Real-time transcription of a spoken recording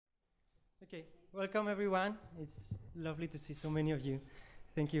Okay, welcome everyone. It's lovely to see so many of you.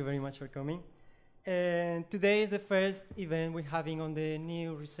 Thank you very much for coming. And today is the first event we're having on the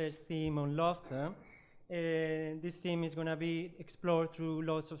new research theme on laughter. And this theme is going to be explored through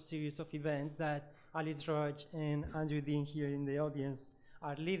lots of series of events that Alice Raj and Andrew Dean here in the audience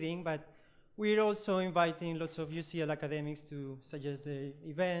are leading, but we're also inviting lots of UCL academics to suggest the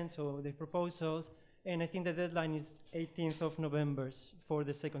events or the proposals. And I think the deadline is 18th of November for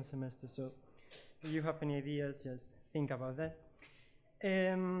the second semester. So if you have any ideas, just think about that.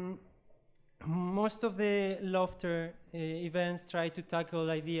 Most of the laughter events try to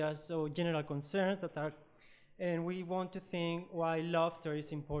tackle ideas or general concerns that are, and we want to think why laughter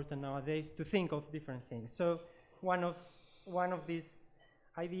is important nowadays, to think of different things. So one of these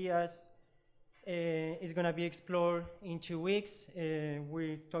ideas is going to be explored in 2 weeks.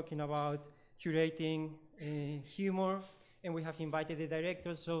 We're talking about curating humour, and we have invited the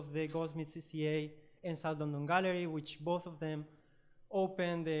directors of the Goldsmith CCA and South London Gallery, which both of them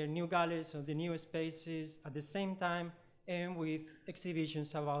open their new galleries or the new spaces at the same time, and with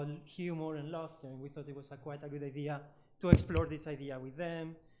exhibitions about humour and laughter. And we thought it was quite a good idea to explore this idea with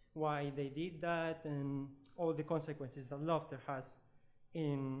them, why they did that, and all the consequences that laughter has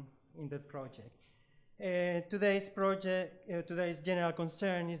in the project. Today's general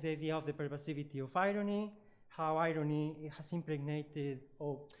concern is the idea of the pervasivity of irony, how irony has impregnated,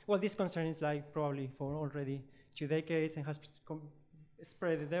 this concern is like probably for already 2 decades and has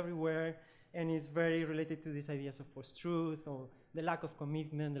spread it everywhere, and is very related to these ideas of post-truth or the lack of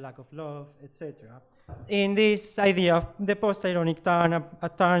commitment, the lack of love, etc. In this idea of the post-ironic turn, a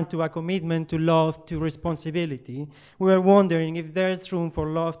turn to a commitment to love, to responsibility, we are wondering if there's room for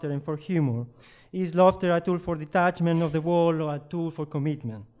laughter and for humor. Is laughter a tool for detachment of the world or a tool for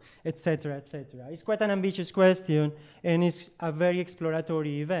commitment, etc., etc.? It's quite an ambitious question, and it's a very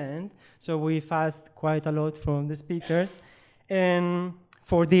exploratory event, so we've asked quite a lot from the speakers. And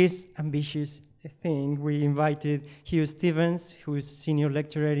for this ambitious thing, we invited Hugh Stevens, who is senior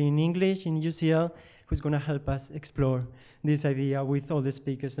lecturer in English in UCL, who's going to help us explore this idea with all the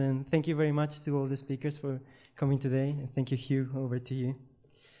speakers. And thank you very much to all the speakers for coming today. And thank you, Hugh. Over to you.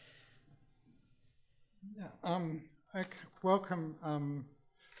 Yeah, welcome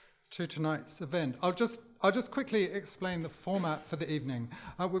to tonight's event. I'll just quickly explain the format for the evening.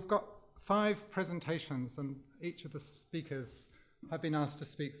 We've got 5 presentations, and each of the speakers have been asked to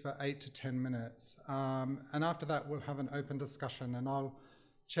speak for 8 to 10 minutes. And after that, we'll have an open discussion, and I'll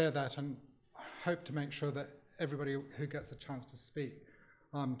chair that and hope to make sure that everybody who gets a chance to speak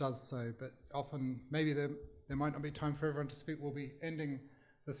does so. But often, maybe there might not be time for everyone to speak. We'll be ending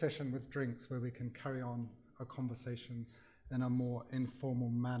the session with drinks where we can carry on a conversation in a more informal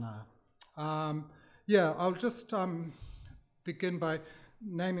manner. I'll just begin by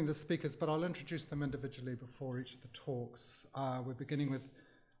naming the speakers, but I'll introduce them individually before each of the talks. We're beginning with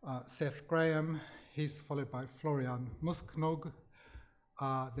Seth Graham. He's followed by Florian Mussgnug,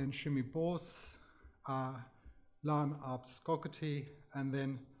 then Shumi Bose, Larne Abse Gogarty, and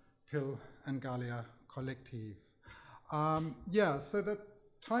then Pil and Galia Kollectiv. So the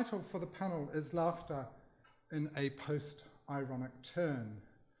title for the panel is Laughter in a Post-Ironic Turn,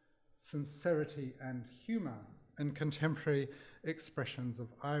 Sincerity and Humour in Contemporary Expressions of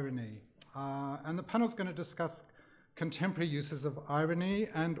Irony. And the panel's going to discuss contemporary uses of irony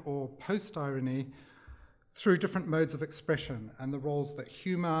and or post-irony through different modes of expression and the roles that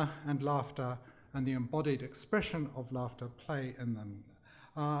humour and laughter and the embodied expression of laughter play in them.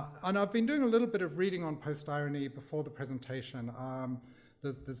 And I've been doing a little bit of reading on post-irony before the presentation.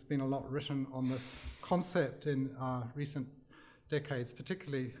 There's been a lot written on this concept in recent decades,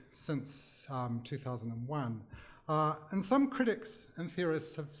 particularly since 2001. And some critics and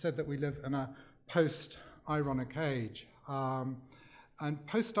theorists have said that we live in a post-ironic age. And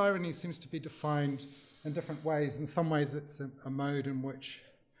post-irony seems to be defined in different ways. In some ways, it's a mode in which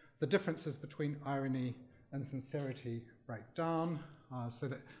the differences between irony and sincerity break down, so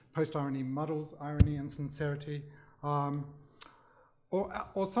that post-irony muddles irony and sincerity.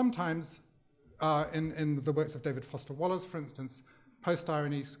 Or sometimes, in the works of David Foster Wallace, for instance,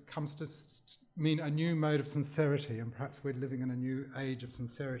 post-irony comes to mean a new mode of sincerity, and perhaps we're living in a new age of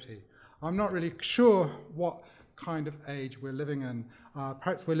sincerity. I'm not really sure what kind of age we're living in.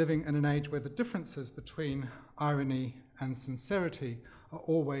 Perhaps we're living in an age where the differences between irony and sincerity are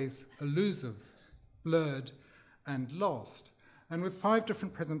always elusive, blurred, and lost. And with 5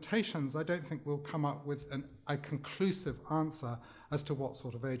 different presentations, I don't think we'll come up with a conclusive answer as to what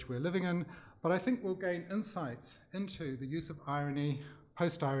sort of age we're living in, but I think we'll gain insights into the use of irony,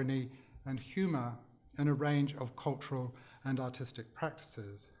 post-irony, and humour in a range of cultural and artistic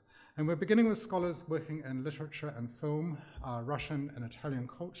practices. And we're beginning with scholars working in literature and film, Russian and Italian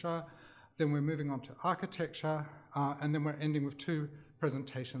culture. Then we're moving on to architecture, and then we're ending with 2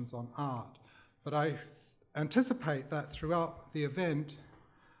 presentations on art. But I anticipate that throughout the event,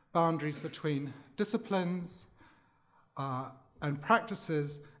 boundaries between disciplines and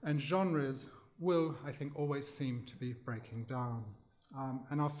practices and genres will, I think, always seem to be breaking down.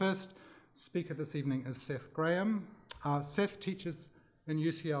 And our first speaker this evening is Seth Graham. Seth teaches in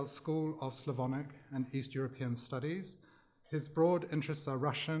UCL's School of Slavonic and East European Studies. His broad interests are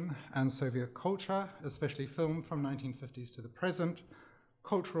Russian and Soviet culture, especially film from 1950s to the present,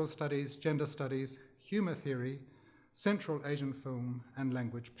 cultural studies, gender studies, humor theory, Central Asian film, and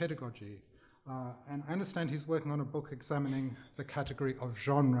language pedagogy. And I understand he's working on a book examining the category of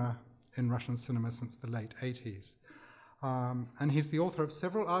genre in Russian cinema since the late 80s. And he's the author of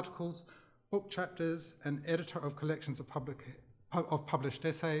several articles, book chapters, and editor of collections of published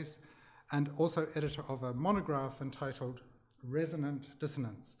essays, and also editor of a monograph entitled Resonant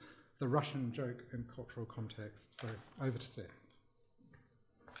Dissonance, the Russian Joke in Cultural Context. So over to Seth.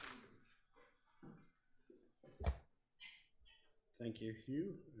 Thank you,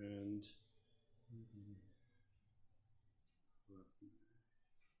 Hugh, and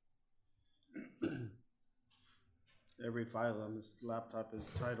every file on this laptop is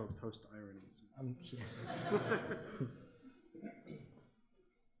titled Post-irony.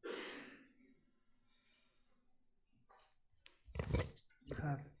 You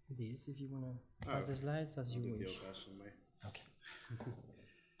have this if you want to pass the slides as you wish. Okay.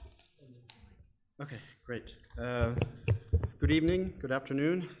 Okay, great. Good evening, good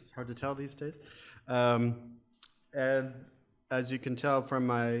afternoon. It's hard to tell these days. And as you can tell from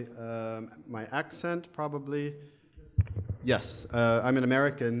my my accent, probably, yes, I'm an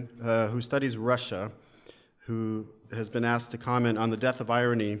American who studies Russia, who has been asked to comment on the death of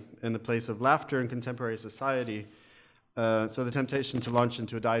irony and the place of laughter in contemporary society. So the temptation to launch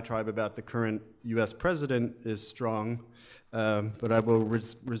into a diatribe about the current US president is strong, but I will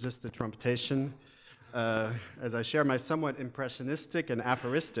resist the trumpetation as I share my somewhat impressionistic and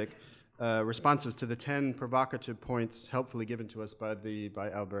aphoristic responses to the 10 provocative points helpfully given to us by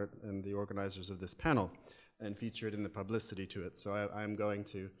Albert and the organizers of this panel and featured in the publicity to it. So I'm going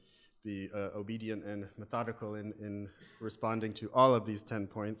to be obedient and methodical in responding to all of these 10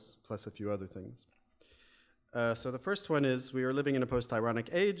 points, plus a few other things. So the first one is, we are living in a post-ironic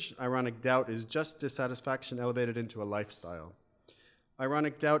age. Ironic doubt is just dissatisfaction elevated into a lifestyle.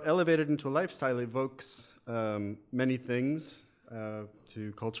 Ironic doubt elevated into a lifestyle evokes many things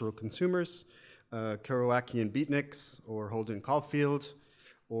to cultural consumers, Kerouacian beatniks, or Holden Caulfield,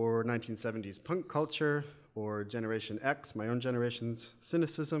 or 1970s punk culture, or Generation X, my own generation's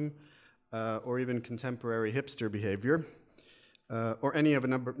cynicism, or even contemporary hipster behavior. Or any of a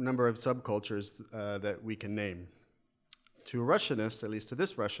number of subcultures that we can name. To a Russianist, at least to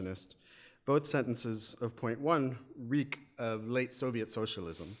this Russianist, both sentences of point 1 reek of late Soviet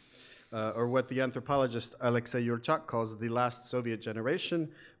socialism, or what the anthropologist Alexei Yurchak calls the last Soviet generation,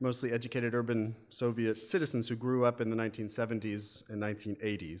 mostly educated urban Soviet citizens who grew up in the 1970s and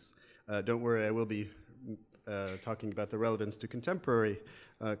 1980s. Don't worry, I will be talking about the relevance to contemporary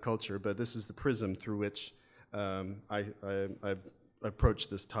culture, but this is the prism through which I've approached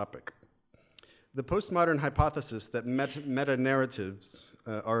this topic. The postmodern hypothesis that meta-narratives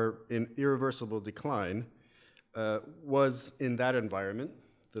are in irreversible decline was, in that environment,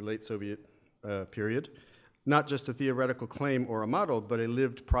 the late Soviet period, not just a theoretical claim or a model, but a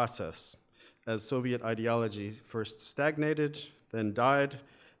lived process, as Soviet ideology first stagnated, then died,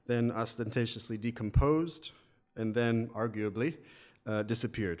 then ostentatiously decomposed, and then, arguably,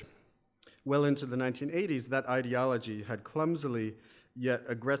 disappeared. Well into the 1980s, that ideology had clumsily yet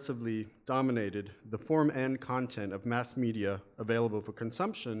aggressively dominated the form and content of mass media available for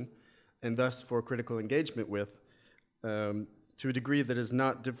consumption and thus for critical engagement with, to a degree that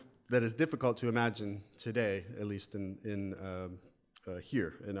is difficult to imagine today, at least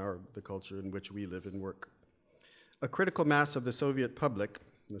here in the culture in which we live and work. A critical mass of the Soviet public,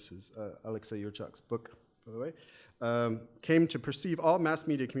 this is Alexei Yurchak's book, by the way, came to perceive all mass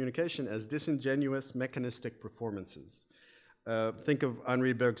media communication as disingenuous, mechanistic performances. Think of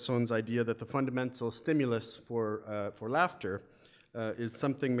Henri Bergson's idea that the fundamental stimulus for laughter is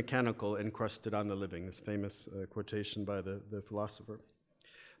something mechanical encrusted on the living, this famous quotation by the philosopher.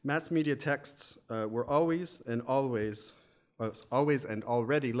 Mass media texts were always and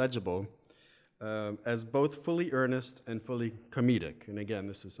already legible as both fully earnest and fully comedic. And again,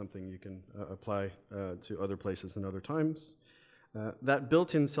 this is something you can apply to other places and other times. That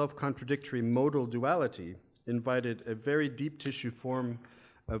built-in self-contradictory modal duality invited a very deep tissue form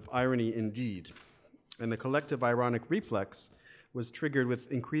of irony indeed. And the collective ironic reflex was triggered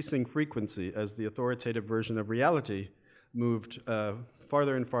with increasing frequency as the authoritative version of reality moved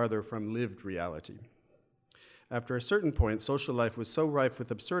farther and farther from lived reality. After a certain point, social life was so rife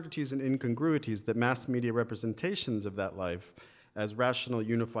with absurdities and incongruities that mass media representations of that life as rational,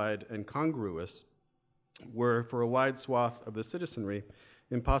 unified, and congruous were, for a wide swath of the citizenry,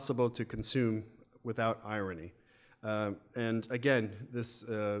 impossible to consume without irony. And again,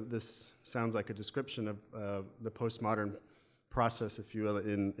 this sounds like a description of the postmodern process, if you will,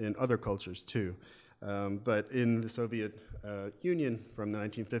 in other cultures too. But in the Soviet Union from the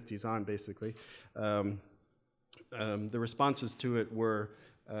 1950s on, basically, the responses to it were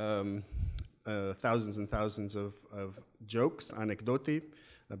thousands and thousands of jokes, anekdoti,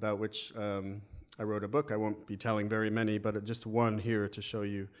 about which I wrote a book. I won't be telling very many, but just one here to show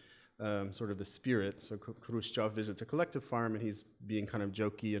you sort of the spirit. So Khrushchev visits a collective farm, and he's being kind of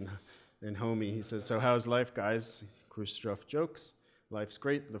jokey and homey. He says, "So how's life, guys?" Khrushchev jokes. "Life's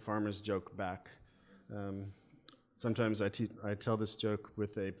great." The farmers joke back. Sometimes I tell this joke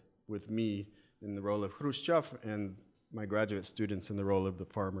with me in the role of Khrushchev and my graduate students in the role of the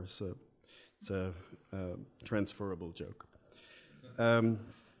farmers. So it's a transferable joke.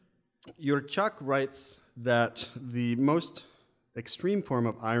 Yurchak writes that the most extreme form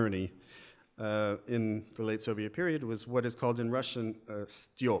of irony in the late Soviet period was what is called in Russian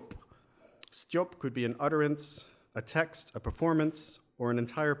styop. Styop could be an utterance, a text, a performance, or an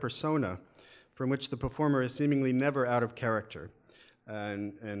entire persona from which the performer is seemingly never out of character.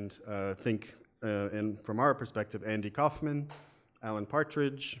 And from our perspective, Andy Kaufman, Alan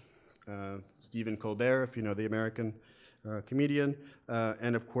Partridge, Stephen Colbert, if you know the American comedian,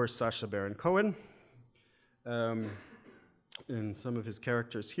 and of course Sacha Baron Cohen. And some of his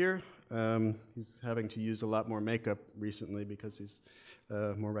characters here. He's having to use a lot more makeup recently because he's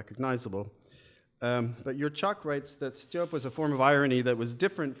more recognizable. But Yurchak writes that styop was a form of irony that was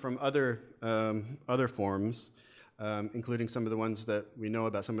different from other forms, including some of the ones that we know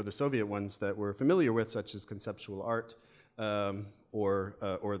about, some of the Soviet ones that we're familiar with, such as conceptual art, or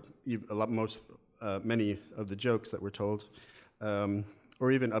many of the jokes that were told,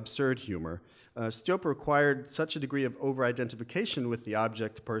 or even absurd humor. Styop required such a degree of over-identification with the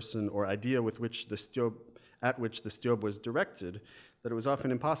object, person, or idea at which the styop was directed that it was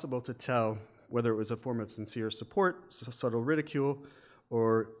often impossible to tell whether it was a form of sincere support, subtle ridicule,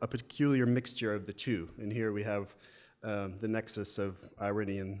 or a peculiar mixture of the two. And here we have the nexus of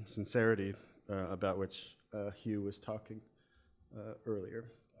irony and sincerity about which Hugh was talking earlier.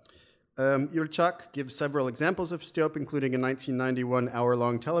 Yurchak gives several examples of styop, including a 1991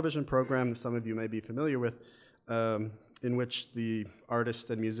 hour-long television program that some of you may be familiar with, in which the artist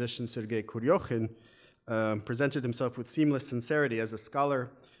and musician Sergei Kuryokhin presented himself with seamless sincerity as a scholar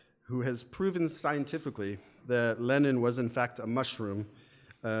who has proven scientifically that Lenin was in fact a mushroom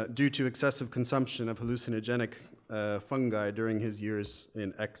due to excessive consumption of hallucinogenic fungi during his years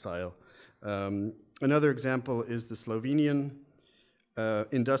in exile. Another example is the Slovenian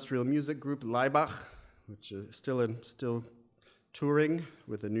industrial music group Laibach, which is still touring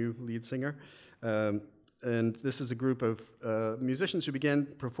with a new lead singer. And this is a group of musicians who began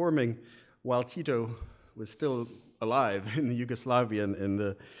performing while Tito was still alive in the Yugoslavia in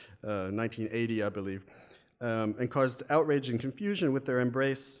the 1980, I believe, and caused outrage and confusion with their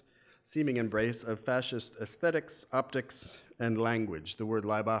seeming embrace of fascist aesthetics, optics, and language. The word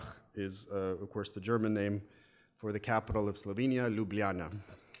Laibach is, of course, the German name for the capital of Slovenia, Ljubljana.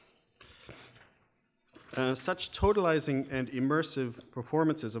 Such totalizing and immersive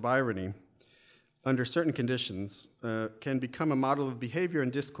performances of irony under certain conditions can become a model of behavior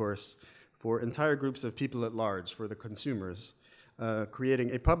and discourse for entire groups of people at large, for the consumers,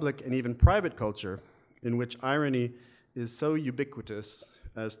 creating a public and even private culture in which irony is so ubiquitous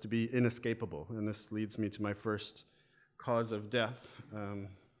as to be inescapable. And this leads me to my first cause of death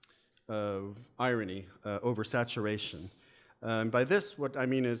of irony, oversaturation. By this, what I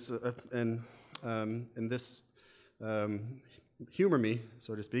mean is, and this, humor me,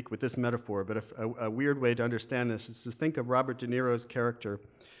 so to speak, with this metaphor, but a weird way to understand this is to think of Robert De Niro's character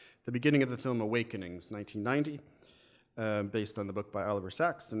at the beginning of the film Awakenings, 1990, based on the book by Oliver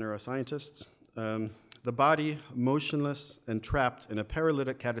Sacks, the neuroscientist. The body motionless and trapped in a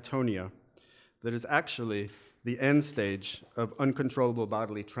paralytic catatonia that is actually the end stage of uncontrollable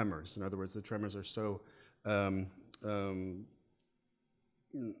bodily tremors. In other words, the tremors are so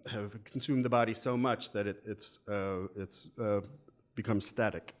have consumed the body so much that it's becomes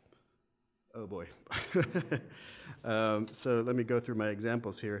static. Oh boy. So let me go through my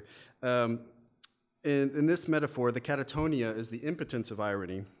examples here. in this metaphor, the catatonia is the impotence of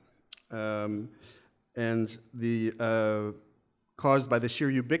irony, and the caused by the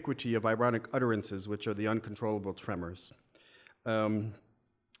sheer ubiquity of ironic utterances, which are the uncontrollable tremors. To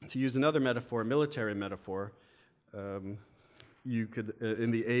use another metaphor, military metaphor, you could,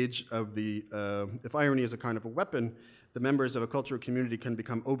 in the age of the, if irony is a kind of a weapon, the members of a cultural community can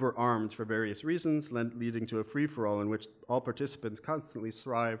become overarmed for various reasons, leading to a free-for-all in which all participants constantly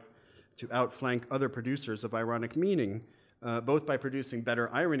strive to outflank other producers of ironic meaning, both by producing better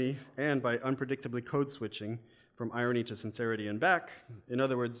irony and by unpredictably code-switching from irony to sincerity and back. In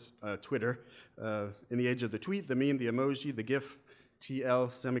other words, Twitter. In the age of the tweet, the meme, the emoji, the GIF,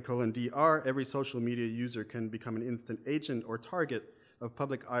 TL::DR, every social media user can become an instant agent or target of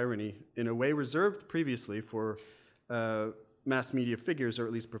public irony in a way reserved previously for mass media figures, or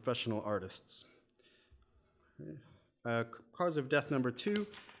at least professional artists. Cause of death number 2,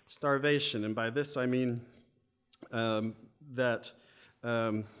 starvation. And by this I mean that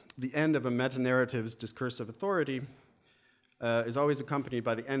the end of a meta-narrative's discursive authority is always accompanied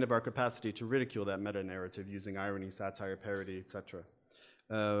by the end of our capacity to ridicule that meta-narrative using irony, satire, parody, etc.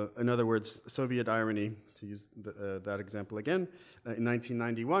 In other words, Soviet irony, to use that example again, in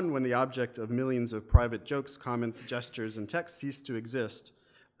 1991, when the object of millions of private jokes, comments, gestures, and texts ceased to exist,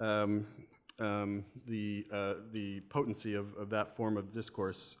 the potency of that form of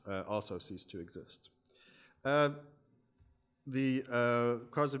discourse also ceased to exist. The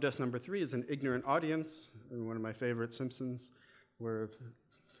cause of death number 3 is an ignorant audience, one of my favorite Simpsons, where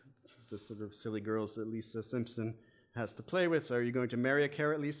the sort of silly girls that Lisa Simpson has to play with. So are you going to marry a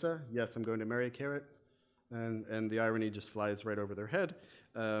carrot, Lisa? Yes, I'm going to marry a carrot. And the irony just flies right over their head.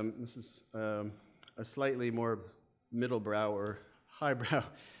 This is a slightly more middlebrow or highbrow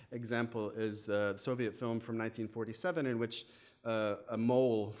example is the Soviet film from 1947 in which a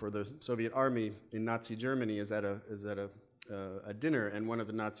mole for the Soviet army in Nazi Germany is at a dinner, and one of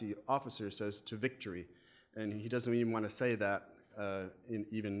the Nazi officers says, "To victory." And he doesn't even want to say that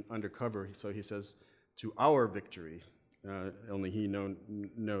even undercover, so he says, "To our victory." Only he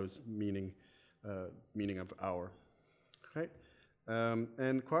knows meaning of our. Okay?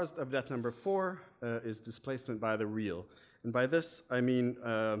 And cause of death number 4 is displacement by the real. And by this, I mean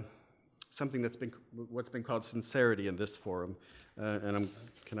something what's been called sincerity in this forum. And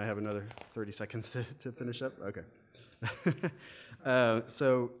can I have another 30 seconds to finish up? Okay.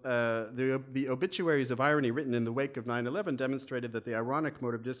 The obituaries of irony written in the wake of 9/11 demonstrated that the ironic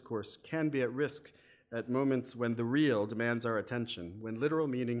mode of discourse can be at risk at moments when the real demands our attention, when literal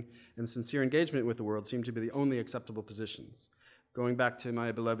meaning and sincere engagement with the world seem to be the only acceptable positions. Going back to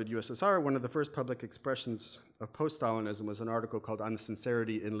my beloved USSR, one of the first public expressions of post-Stalinism was an article called On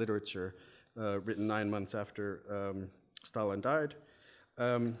Sincerity in Literature, written 9 months after Stalin died.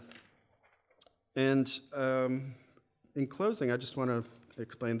 In closing, I just want to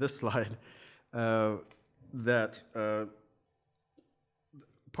explain this slide, that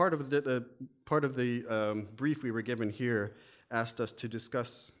part of the brief we were given here asked us to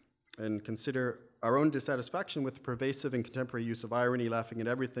discuss and consider our own dissatisfaction with the pervasive and contemporary use of irony, laughing at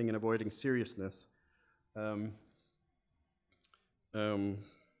everything and avoiding seriousness, and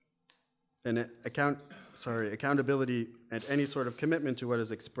accountability and any sort of commitment to what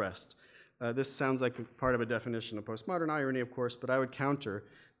is expressed. This sounds like part of a definition of postmodern irony, of course, but I would counter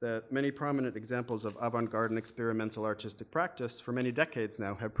that many prominent examples of avant-garde and experimental artistic practice for many decades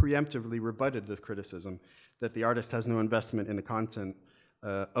now have preemptively rebutted the criticism that the artist has no investment in the content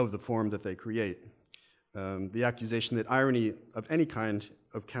of the form that they create. The accusation that irony of any kind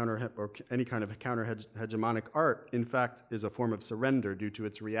of counter-hegemonic art, in fact, is a form of surrender due to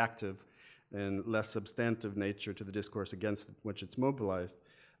its reactive and less substantive nature to the discourse against which it's mobilized.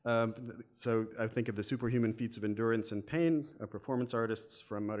 So I think of the superhuman feats of endurance and pain, performance artists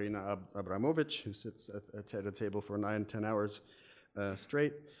from Marina Abramovic, who sits at a table for 9-10 hours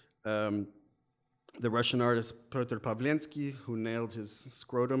straight. The Russian artist Pyotr Pavlensky, who nailed his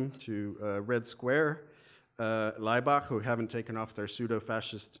scrotum to Red Square. Leibach, who haven't taken off their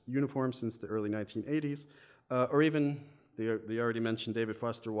pseudo-fascist uniform since the early 1980s. Or even the already mentioned David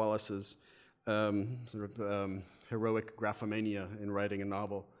Foster Wallace's heroic graphomania in writing a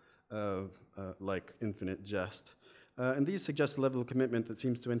novel like Infinite Jest. And these suggest a level of commitment that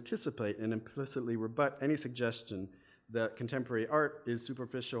seems to anticipate and implicitly rebut any suggestion that contemporary art is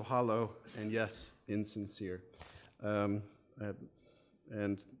superficial, hollow, and yes, insincere. And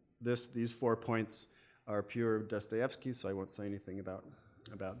these 4 points are pure Dostoevsky, so I won't say anything about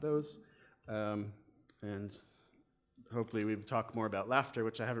those. And hopefully we'll talk more about laughter,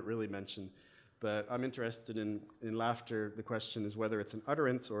 which I haven't really mentioned. But I'm interested in laughter. The question is whether it's an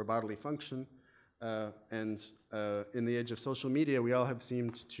utterance or a bodily function. And in the age of social media, we all have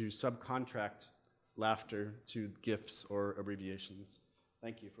seemed to subcontract laughter to GIFs or abbreviations.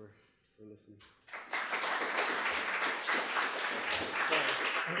 Thank you for listening.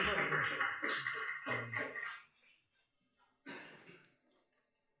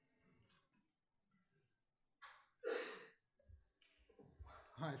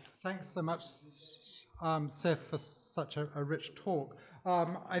 Hi, thanks so much, Seth, for such a rich talk.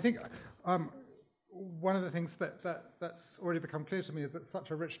 I think one of the things that's already become clear to me is it's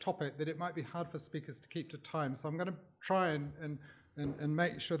such a rich topic that it might be hard for speakers to keep to time. So I'm going to try and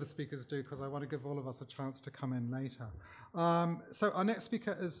make sure the speakers do, because I want to give all of us a chance to come in later. So our next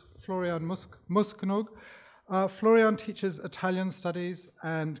speaker is Florian Mussgnug. Florian teaches Italian studies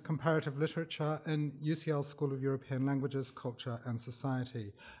and comparative literature in UCL School of European Languages, Culture and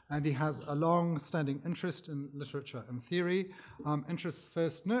Society. And he has a long-standing interest in literature and theory, interests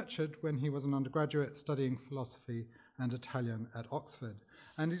first nurtured when he was an undergraduate studying philosophy and Italian at Oxford.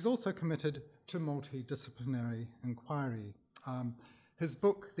 And he's also committed to multidisciplinary inquiry. His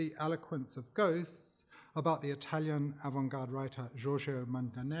book, The Eloquence of Ghosts, about the Italian avant-garde writer Giorgio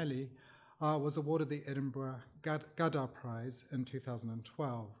Manganelli, was awarded the Edinburgh Gada Prize in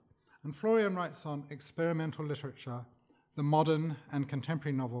 2012. And Florian writes on experimental literature, the modern and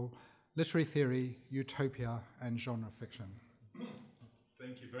contemporary novel, literary theory, utopia, and genre fiction.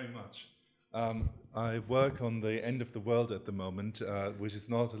 Thank you very much. I work on the end of the world at the moment, which is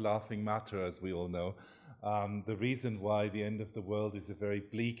not a laughing matter, as we all know. The reason why the end of the world is a very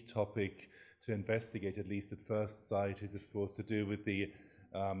bleak topic to investigate, at least at first sight, is of course to do with the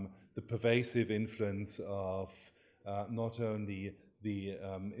pervasive influence of not only the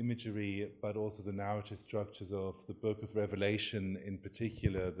imagery, but also the narrative structures of the Book of Revelation, in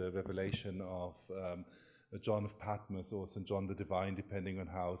particular the revelation of John of Patmos or St. John the Divine, depending on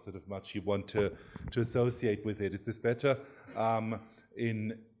how sort of much you want to associate with it. Is this better?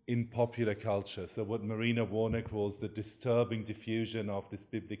 In popular culture. So what Marina Warner calls the disturbing diffusion of this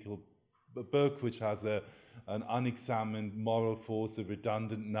biblical book, which has an unexamined moral force, a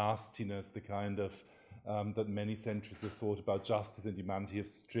redundant nastiness, the kind of that many centuries of thought about justice and humanity have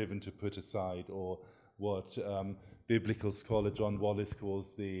striven to put aside, or what biblical scholar John Wallis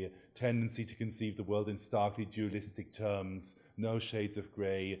calls the tendency to conceive the world in starkly dualistic terms, no shades of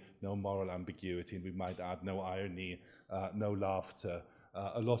grey, no moral ambiguity, and we might add no irony, no laughter,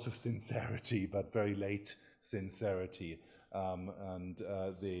 a lot of sincerity, but very late sincerity.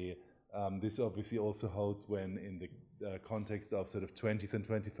 This obviously also holds when in the context of sort of 20th and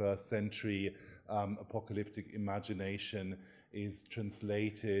 21st century apocalyptic imagination is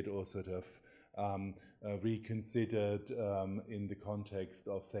translated or sort of reconsidered in the context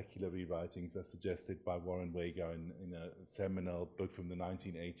of secular rewritings, as suggested by Warren Wager in a seminal book from the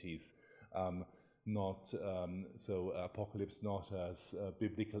 1980s. Apocalypse not as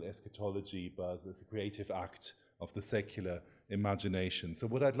biblical eschatology, but as a creative act of the secular imagination. So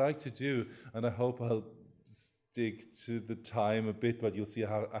what I'd like to do, and I hope I'll stick to the time a bit, but you'll see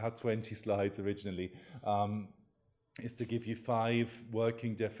how I had 20 slides originally, is to give you 5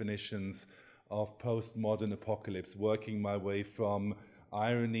 working definitions of postmodern apocalypse, working my way from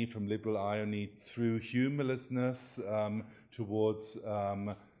irony, from liberal irony, through humorlessness towards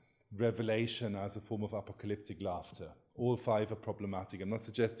revelation as a form of apocalyptic laughter. All 5 are problematic. I'm not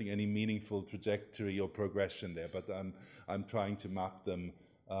suggesting any meaningful trajectory or progression there, but I'm trying to map them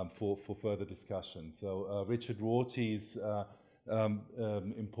for further discussion. So Richard Rorty's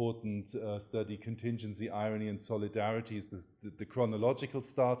important study, Contingency, Irony and Solidarity, is the chronological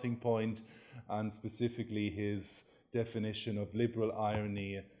starting point, and specifically his definition of liberal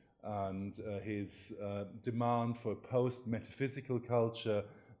irony and his demand for a post-metaphysical culture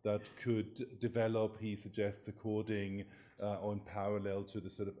that could develop, he suggests, according or in parallel to the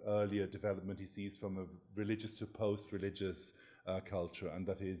sort of earlier development he sees from a religious to post-religious culture, and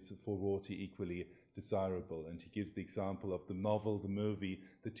that is for Rorty equally desirable. And he gives the example of the novel, the movie,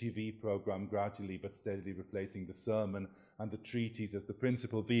 the TV program gradually but steadily replacing the sermon and the treatise as the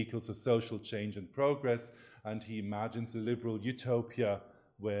principal vehicles of social change and progress, and he imagines a liberal utopia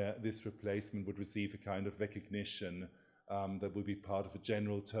where this replacement would receive a kind of recognition that would be part of a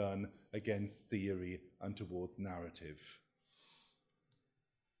general turn against theory and towards narrative.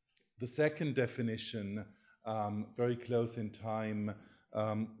 The second definition, very close in time,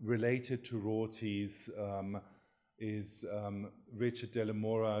 related to Rorty's, is Richard de la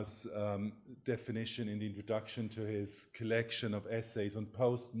Mora's definition in the introduction to his collection of essays on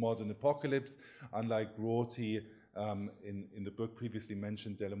postmodern apocalypse. Unlike Rorty, in the book previously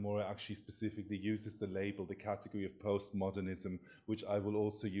mentioned, de la Mora actually specifically uses the label, the category of postmodernism, which I will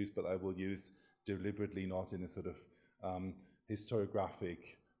also use, but I will use deliberately not in a sort of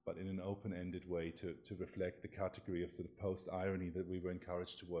historiographic, but in an open-ended way to reflect the category of sort of post-irony that we were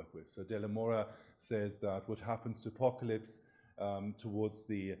encouraged to work with. So De La Mora says that what happens to apocalypse towards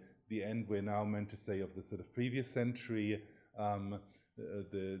the end, we're now meant to say, of the sort of previous century,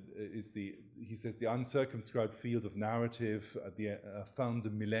 he says the uncircumscribed field of narrative found the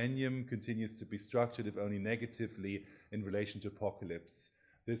millennium continues to be structured, if only negatively, in relation to apocalypse.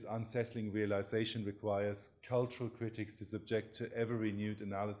 This unsettling realization requires cultural critics to subject to ever-renewed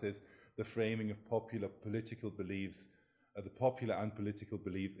analysis the framing of popular political beliefs, the popular and political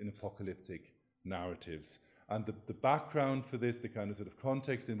beliefs in apocalyptic narratives. And the background for this, the kind of sort of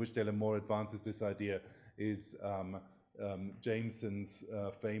context in which De La Mora advances this idea, is Jameson's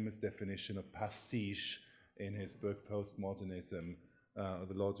famous definition of pastiche in his book Postmodernism,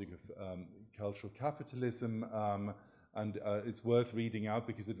 The Logic of Cultural Capitalism. And it's worth reading out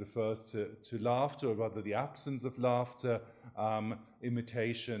because it refers to laughter, or rather the absence of laughter,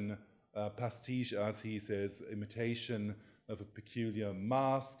 imitation, pastiche, as he says, imitation of a peculiar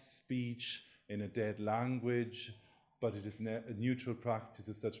masked speech in a dead language, but it is a neutral practice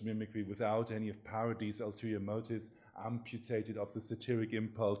of such mimicry without any of parody's ulterior motives, amputated of the satiric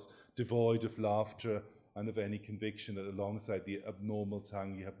impulse, devoid of laughter and of any conviction that alongside the abnormal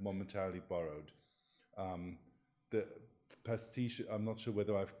tongue you have momentarily borrowed. The pastiche, I'm not sure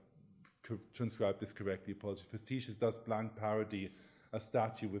whether I've transcribed this correctly, apologies. Pastiche is thus blank parody, a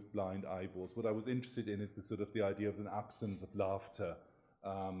statue with blind eyeballs. What I was interested in is the sort of the idea of an absence of laughter.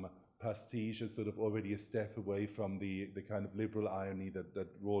 Pastiche is sort of already a step away from the kind of liberal irony that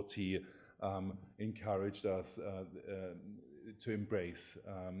Rorty encouraged us to embrace.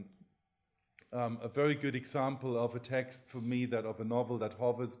 A very good example of a text for me, that of a novel that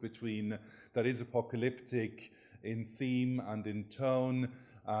hovers between, that is apocalyptic in theme and in tone,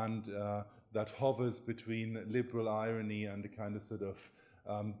 and that hovers between liberal irony and a kind of sort of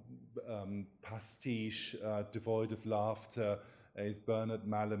pastiche devoid of laughter, is Bernard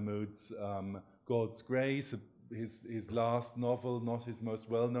Malamud's God's Grace, his last novel, not his most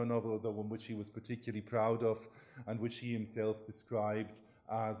well-known novel, the one which he was particularly proud of, and which he himself described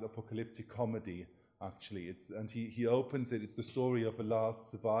as apocalyptic comedy, actually. He opens it, it's the story of a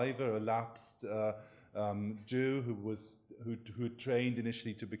last survivor, a lapsed Jew who trained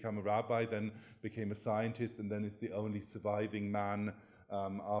initially to become a rabbi, then became a scientist, and then is the only surviving man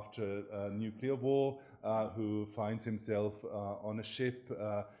after a nuclear war, who finds himself on a ship,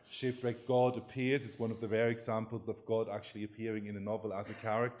 shipwrecked. God appears. It's one of the rare examples of God actually appearing in a novel as a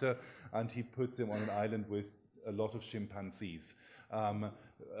character, and he puts him on an island with a lot of chimpanzees.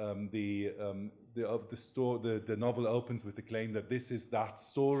 The novel opens with the claim that this is that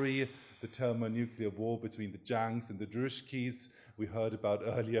story, the thermonuclear war between the Jangs and the Drushkis we heard about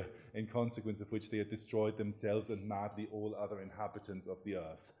earlier, in consequence of which they had destroyed themselves and madly all other inhabitants of the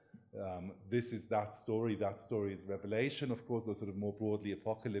earth. This is that story. That story is Revelation, of course, or sort of more broadly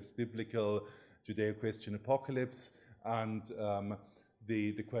apocalypse, biblical Judeo-Christian apocalypse. And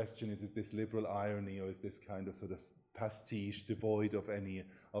the question is this liberal irony, or is this kind of sort of pastiche devoid of any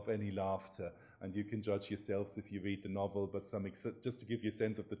laughter? And you can judge yourselves if you read the novel, but just to give you a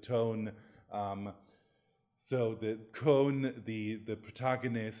sense of the tone. So the Cone, the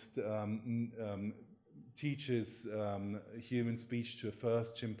protagonist, teaches human speech to a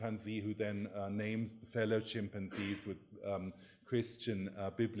first chimpanzee, who then names the fellow chimpanzees with Christian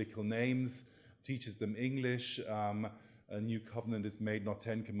biblical names, teaches them English. A new covenant is made, not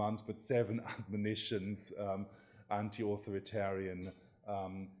 10 commands, but 7 admonitions, anti-authoritarian,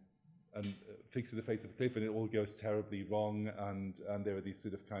 and fixed to the face of a cliff, and it all goes terribly wrong, and there are these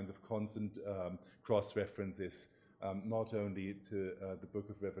sort of kind of constant cross-references, not only to the book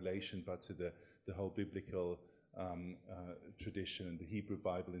of Revelation, but to the whole biblical tradition, and the Hebrew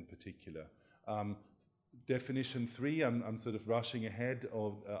Bible in particular. Definition 3, I'm sort of rushing ahead,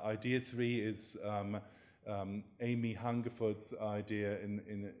 or idea 3 is Amy Hungerford's idea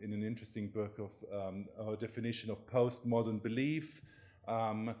in an interesting book of her definition of postmodern belief.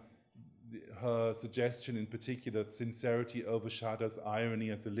 Her suggestion in particular that sincerity overshadows irony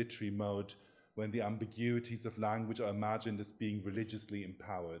as a literary mode when the ambiguities of language are imagined as being religiously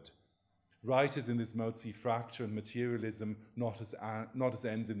empowered. Writers in this mode see fracture and materialism not as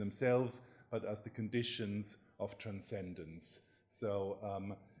ends in themselves, but as the conditions of transcendence. So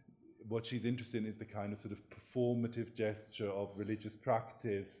what she's interested in is the kind of sort of performative gesture of religious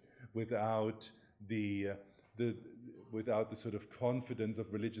practice without the sort of confidence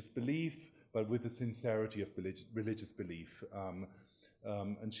of religious belief, but with the sincerity of religious belief.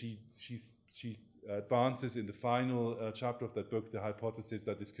 And she advances in the final chapter of that book the hypothesis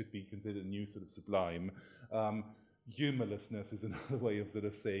that this could be considered a new sort of sublime. Humorlessness is another way of sort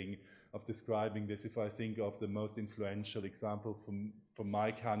of saying, of describing this. If I think of the most influential example from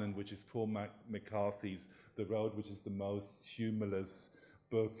my canon, which is Cormac McCarthy's The Road, which is the most humorless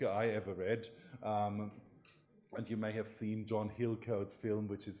book I ever read. And you may have seen John Hillcoat's film,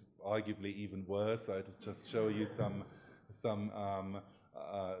 which is arguably even worse. I'll just show you some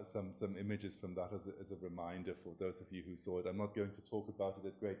images from that as a reminder for those of you who saw it. I'm not going to talk about it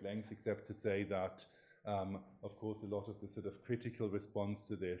at great length, except to say that, of course, a lot of the sort of critical response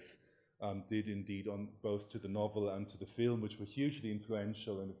to this did indeed on both to the novel and to the film, which were hugely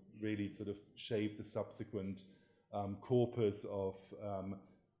influential and really sort of shaped the subsequent corpus of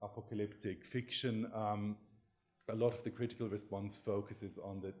apocalyptic fiction. A lot of the critical response focuses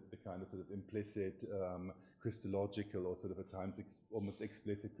on the kind of sort of implicit Christological, or sort of at times almost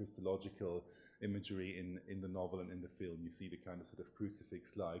explicit Christological imagery in the novel and in the film. You see the kind of sort of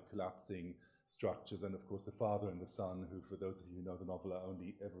crucifix-like collapsing structures, and of course the father and the son, who for those of you who know the novel are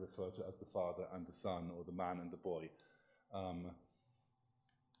only ever referred to as the father and the son, or the man and the boy.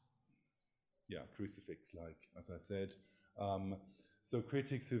 Crucifix-like, as I said. So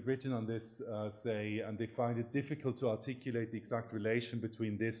critics who've written on this say, and they find it difficult to articulate the exact relation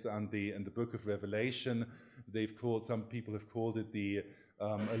between this and the Book of Revelation. Some people have called it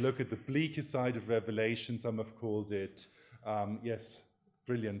a look at the bleaker side of Revelation. Some have called it, yes,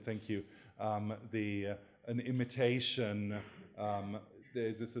 brilliant, thank you. An imitation.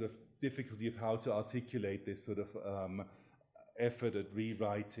 There's a sort of difficulty of how to articulate this sort of effort at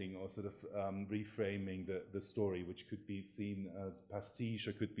rewriting or sort of reframing the story, which could be seen as pastiche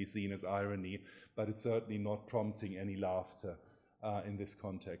or could be seen as irony, but it's certainly not prompting any laughter in this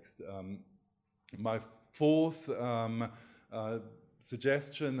context. My fourth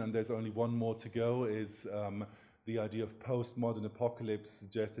suggestion, and there's only one more to go, is the idea of postmodern apocalypse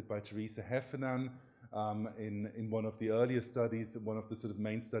suggested by Teresa Heffernan in one of the earlier studies, one of the sort of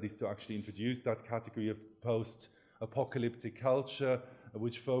main studies to actually introduce that category of post-apocalyptic culture,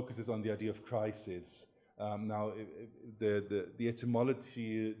 which focuses on the idea of crisis. Now, the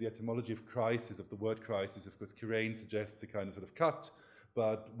etymology of crisis, of the word crisis, of course, Kirain suggests a kind of sort of cut,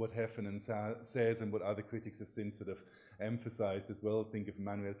 but what Heffernan says, and what other critics have since sort of emphasized as well, think of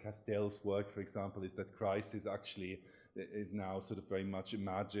Manuel Castell's work, for example, is that crisis actually is now sort of very much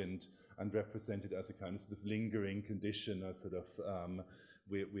imagined and represented as a kind of sort of lingering condition, a sort of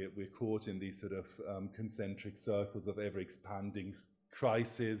we're caught in these sort of concentric circles of ever-expanding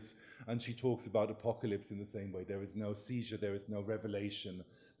crisis, and she talks about apocalypse in the same way. There is no seizure, there is no revelation,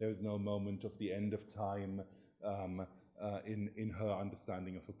 there is no moment of the end of time in her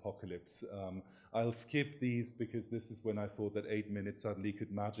understanding of apocalypse. I'll skip these because this is when I thought that 8 minutes suddenly could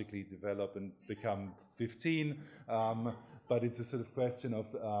magically develop and become 15, but it's a sort of question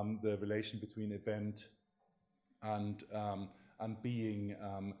of the relation between event and being.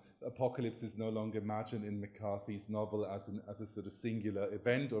 Apocalypse is no longer imagined in McCarthy's novel as a sort of singular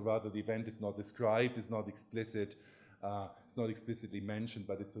event, or rather the event is not described, it's not explicit, it's not explicitly mentioned,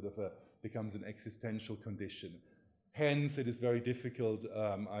 but it sort of becomes an existential condition. Hence, it is very difficult,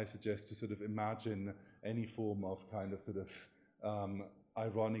 I suggest, to sort of imagine any form of kind of sort of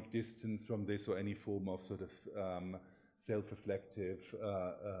ironic distance from this, or any form of sort of self-reflective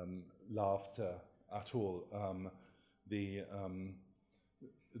laughter at all.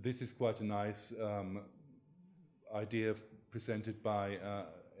 This is quite a nice idea presented by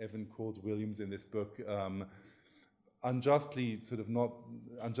Evan Cord Williams in this book, unjustly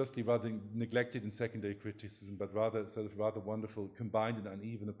rather neglected in secondary criticism, but rather wonderful, combined in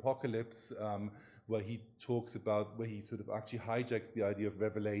Uneven Apocalypse, where he sort of actually hijacks the idea of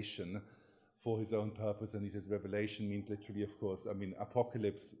revelation for his own purpose, and he says revelation means literally, of course,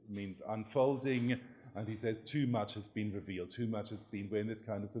 apocalypse means unfolding, and he says too much has been revealed, we're in this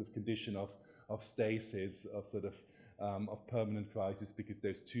kind of sort of condition of stasis, of sort of permanent crisis, because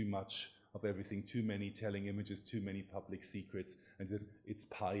there's too much of everything, too many telling images, too many public secrets, and it's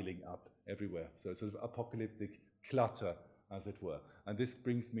piling up everywhere. So it's sort of apocalyptic clutter, as it were. And this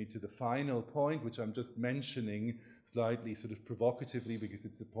brings me to the final point, which I'm just mentioning slightly sort of provocatively, because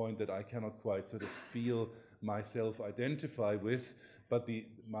it's a point that I cannot quite sort of feel myself identify with. But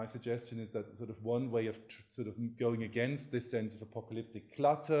my suggestion is that sort of one way of sort of going against this sense of apocalyptic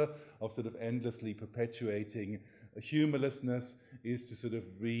clutter, of sort of endlessly perpetuating humorlessness, is to sort of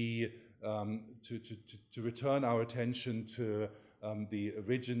to return our attention to the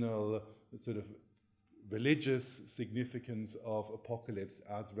original sort of religious significance of apocalypse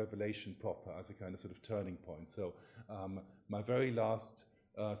as revelation proper, as a kind of sort of turning point. So my very last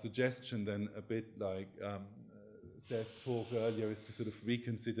suggestion then a bit like Seth's talk earlier is to sort of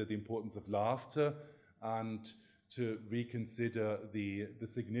reconsider the importance of laughter and to reconsider the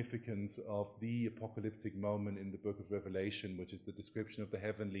significance of the apocalyptic moment in the book of Revelation, which is the description of the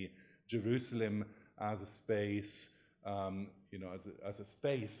heavenly Jerusalem as a space, as a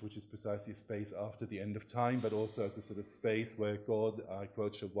space which is precisely a space after the end of time, but also as a sort of space where God, I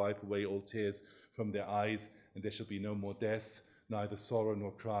quote, shall wipe away all tears from their eyes, and there shall be no more death, neither sorrow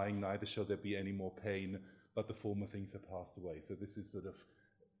nor crying, neither shall there be any more pain, but the former things have passed away. So this is sort of,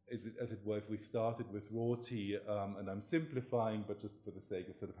 as it were, if we started with Rorty, and I'm simplifying, but just for the sake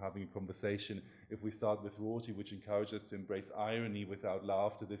of sort of having a conversation, if we start with Rorty, which encourages us to embrace irony without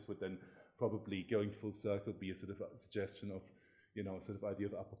laughter, this would then probably, going full circle, be a sort of a suggestion of, a sort of idea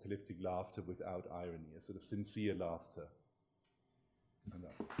of apocalyptic laughter without irony, a sort of sincere laughter. And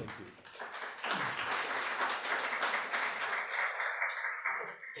thank you.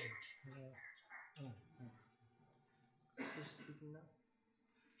 Who's speaking now?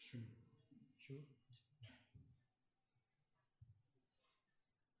 Sure.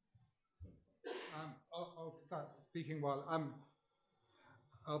 I'll start speaking while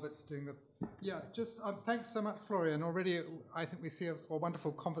Albert's doing the... Yeah, just thanks so much, Florian. Already I think we see a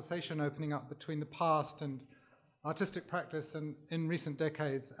wonderful conversation opening up between the past and artistic practice and in recent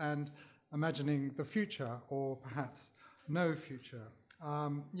decades and imagining the future or perhaps no future.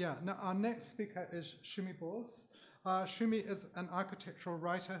 Now our next speaker is Shumi Bose. Shumi is an architectural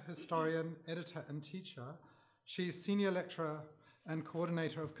writer, historian, editor, and teacher. She's senior lecturer and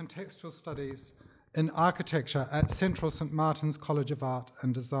coordinator of contextual studies in architecture at Central St Martin's College of Art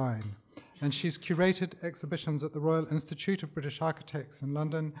and Design. And she's curated exhibitions at the Royal Institute of British Architects in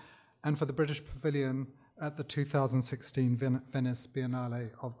London and for the British Pavilion at the 2016 Venice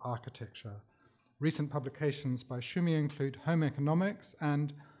Biennale of Architecture. Recent publications by Shumi include Home Economics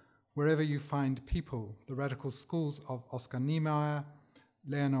and Wherever You Find People, the Radical Schools of Oscar Niemeyer,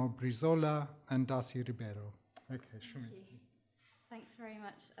 Leonor Brizola, and Darcy Ribeiro. Okay, Shumi. Thanks very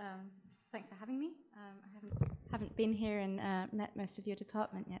much. Thanks for having me. I haven't been here and met most of your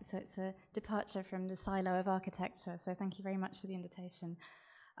department yet, so it's a departure from the silo of architecture, so thank you very much for the invitation.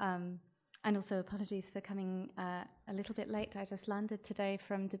 And also apologies for coming a little bit late. I just landed today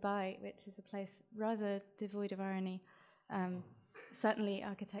from Dubai, which is a place rather devoid of irony, certainly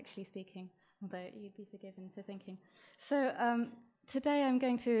architecturally speaking, although you'd be forgiven for thinking. So today I'm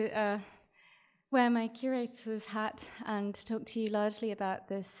going to wear my curator's hat and talk to you largely about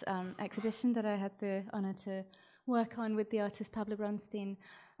this exhibition that I had the honor to work on with the artist Pablo Bronstein,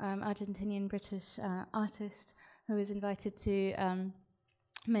 Argentinian-British artist, who was invited to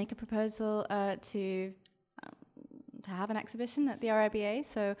make a proposal to have an exhibition at the RIBA.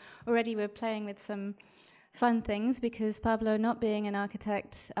 So already we're playing with some fun things because Pablo, not being an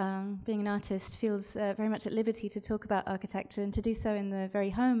architect, being an artist, feels very much at liberty to talk about architecture, and to do so in the very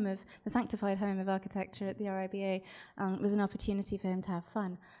home of, the sanctified home of architecture at the RIBA was an opportunity for him to have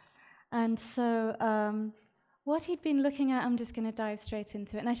fun. And so what he'd been looking at, I'm just going to dive straight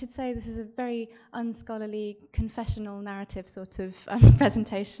into it. And I should say this is a very unscholarly, confessional narrative sort of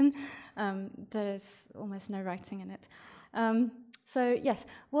presentation. There's almost no writing in it. So yes,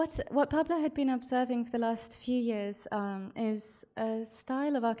 what Pablo had been observing for the last few years is a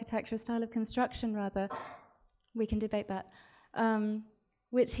style of architecture, a style of construction rather, we can debate that,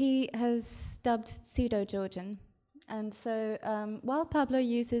 which he has dubbed pseudo-Georgian. And so while Pablo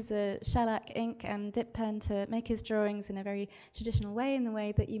uses a shellac ink and dip pen to make his drawings in a very traditional way, in the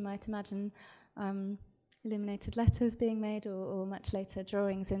way that you might imagine illuminated letters being made or much later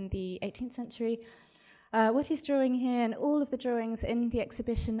drawings in the 18th century, what he's drawing here, and all of the drawings in the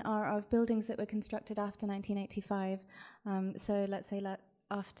exhibition are of buildings that were constructed after 1985. So let's say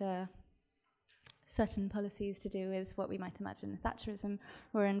after certain policies to do with what we might imagine Thatcherism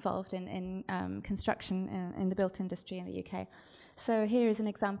were involved in construction in the built industry in the UK. So here is an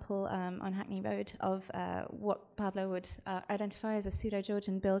example on Hackney Road of what Pablo would identify as a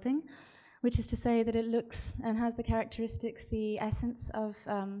pseudo-Georgian building, which is to say that it looks and has the characteristics, the essence of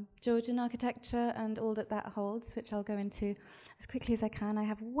Georgian architecture and all that that holds, which I'll go into as quickly as I can. I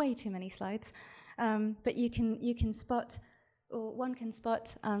have way too many slides. But you can spot, or one can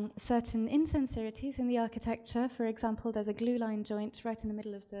spot certain insincerities in the architecture. For example, there's a glue line joint right in the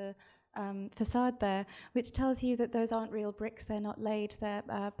middle of the facade there, which tells you that those aren't real bricks, they're not laid, they're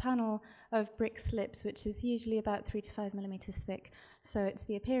a panel of brick slips, which is usually about 3 to 5 millimeters thick. So it's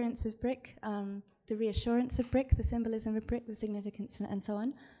the appearance of brick, the reassurance of brick, the symbolism of brick, the significance, and so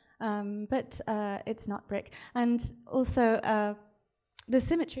on. But it's not brick. And also, the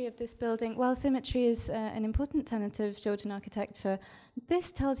symmetry of this building, while symmetry is an important tenet of Georgian architecture,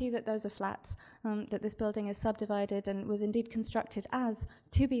 this tells you that those are flats, that this building is subdivided and was indeed constructed as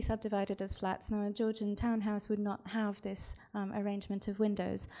to be subdivided as flats. Now, a Georgian townhouse would not have this arrangement of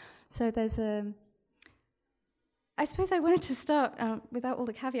windows. So there's I suppose I wanted to start, without all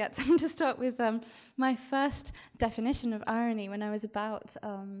the caveats, I wanted to start with my first definition of irony when I was about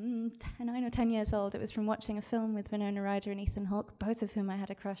 9 or 10 years old. It was from watching a film with Winona Ryder and Ethan Hawke, both of whom I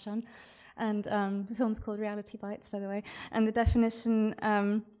had a crush on. And the film's called Reality Bites, by the way. And the definition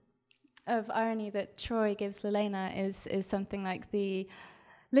of irony that Troy gives Lelena is something like the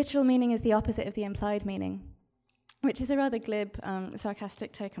literal meaning is the opposite of the implied meaning, which is a rather glib,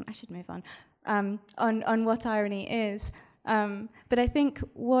 sarcastic take on, I should move on what irony is. But I think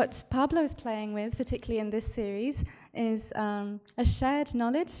what Pablo is playing with, particularly in this series, is a shared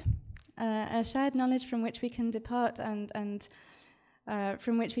knowledge from which we can depart and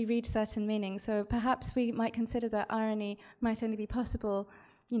from which we read certain meanings. So perhaps we might consider that irony might only be possible,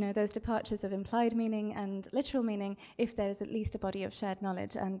 those departures of implied meaning and literal meaning, if there's at least a body of shared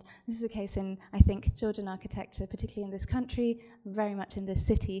knowledge. And this is the case in, I think, Georgian architecture, particularly in this country, very much in this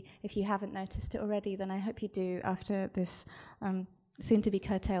city. If you haven't noticed it already, then I hope you do after this soon-to-be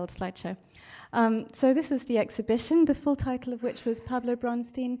curtailed slideshow. So this was the exhibition, the full title of which was Pablo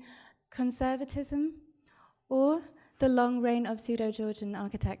Bronstein, Conservatism, or The Long Reign of Pseudo-Georgian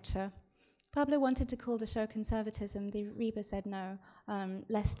Architecture. Pablo wanted to call the show Conservatism. The RIBA said no,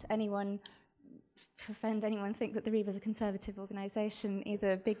 lest anyone think that the RIBA is a conservative organisation,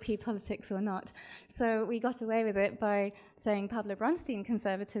 either big P politics or not. So we got away with it by saying Pablo Bronstein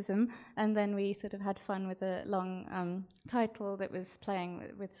Conservatism, and then we sort of had fun with a long title that was playing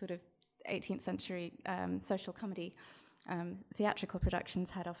with sort of 18th century social comedy. Theatrical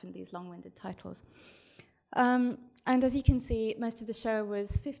productions had often these long-winded titles. And as you can see, most of the show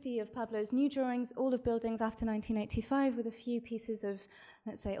was 50 of Pablo's new drawings, all of buildings after 1985, with a few pieces of,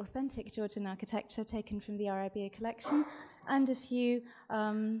 let's say, authentic Georgian architecture taken from the RABA collection, and a few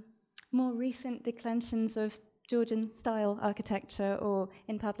more recent declensions of Georgian style architecture, or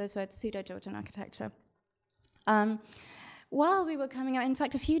in Pablo's words, pseudo-Georgian architecture. While we were coming out, in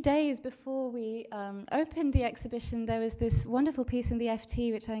fact, a few days before we opened the exhibition, there was this wonderful piece in the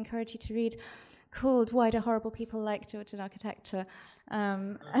FT, which I encourage you to read, called Why Do Horrible People Like Georgian Architecture?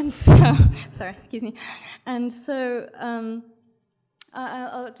 And so, sorry, excuse me. And so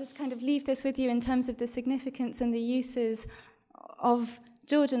I'll just kind of leave this with you in terms of the significance and the uses of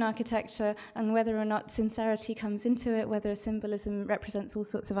Georgian architecture and whether or not sincerity comes into it, whether symbolism represents all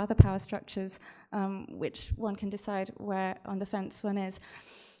sorts of other power structures, which one can decide where on the fence one is.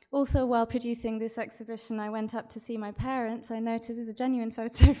 Also, while producing this exhibition, I went up to see my parents. I noticed, this is a genuine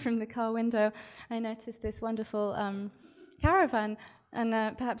photo from the car window, I noticed this wonderful caravan,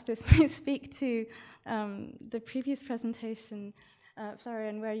 and perhaps this might speak to the previous presentation,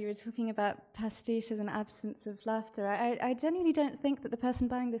 Florian, where you were talking about pastiche as an absence of laughter. I genuinely don't think that the person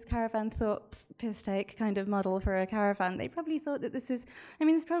buying this caravan thought, piss take kind of model for a caravan. They probably thought that this is,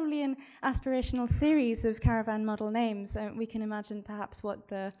 there's probably an aspirational series of caravan model names. We can imagine perhaps what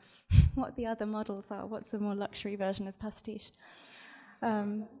the other models are. What's a more luxury version of pastiche?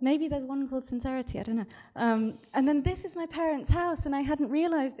 Maybe there's one called Sincerity, I don't know. And then this is my parents' house, and I hadn't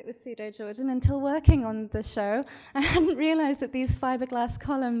realized it was pseudo-Georgian until working on the show. I hadn't realized that these fiberglass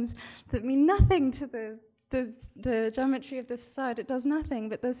columns that mean nothing to the geometry of the facade. It does nothing,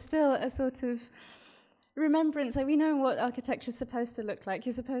 but there's still a sort of remembrance. Like, we know what architecture's supposed to look like.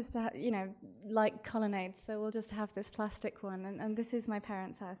 You're supposed to, like colonnades, so we'll just have this plastic one. And this is my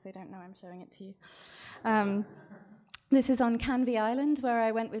parents' house. They don't know I'm showing it to you. This is on Canvey Island, where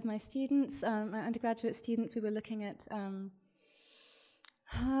I went with my students, my undergraduate students. We were looking at,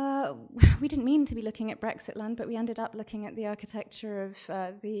 we didn't mean to be looking at Brexit land, but we ended up looking at the architecture of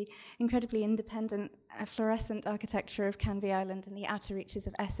the incredibly independent, fluorescent architecture of Canvey Island and the outer reaches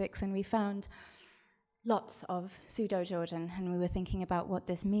of Essex, and we found lots of pseudo-Georgian, and we were thinking about what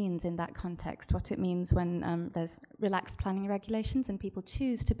this means in that context, what it means when there's relaxed planning regulations and people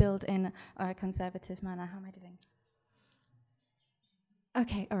choose to build in a conservative manner. How am I doing?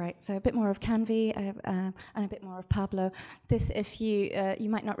 Okay, all right, so a bit more of Canvey and a bit more of Pablo. This, if you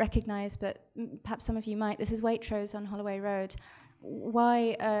might not recognize, but perhaps some of you might, this is Waitrose on Holloway Road.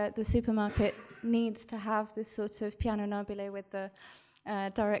 Why the supermarket needs to have this sort of piano nobile with the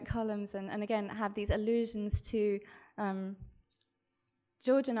Doric columns and again have these allusions to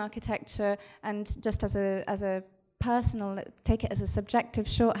Georgian architecture, and just as a personal, take it as a subjective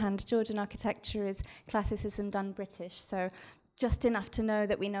shorthand, Georgian architecture is classicism done British. So just enough to know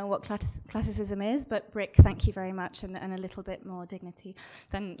that we know what classicism is, but brick, thank you very much, and a little bit more dignity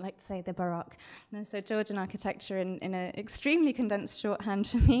than, like, say, the Baroque. And so Georgian architecture, in an extremely condensed shorthand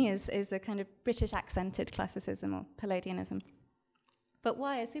for me, is a kind of British accented classicism or Palladianism. But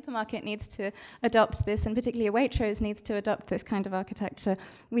why a supermarket needs to adopt this, and particularly a Waitrose needs to adopt this kind of architecture,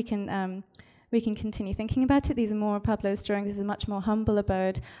 we can continue thinking about it. These are more Pablo's drawings. This is a much more humble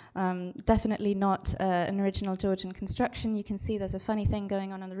abode, definitely not an original Georgian construction. You can see there's a funny thing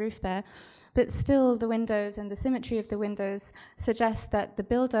going on the roof there. But still, the windows and the symmetry of the windows suggest that the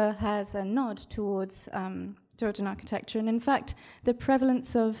builder has a nod towards Georgian architecture. And in fact, the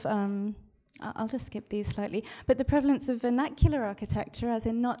prevalence of... I'll just skip these slightly, but the prevalence of vernacular architecture, as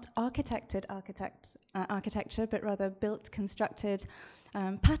in not architected architecture, but rather built, constructed,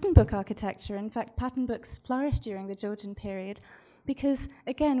 pattern book architecture. In fact, pattern books flourished during the Georgian period because,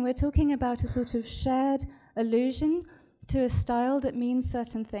 again, we're talking about a sort of shared allusion to a style that means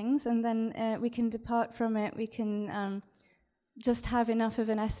certain things, and then we can depart from it, we can just have enough of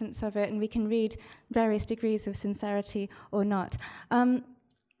an essence of it, and we can read various degrees of sincerity or not.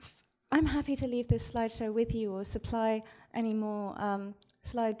 I'm happy to leave this slideshow with you or supply any more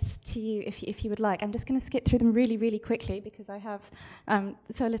slides to you if you would like. I'm just going to skip through them really, really quickly because I have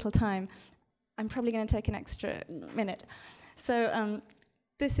so little time. I'm probably going to take an extra minute. So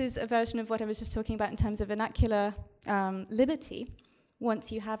this is a version of what I was just talking about in terms of vernacular liberty.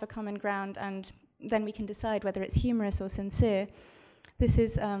 Once you have a common ground, and then we can decide whether it's humorous or sincere. This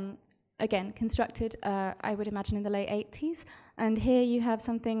is... again, constructed, I would imagine, in the late 80s. And here you have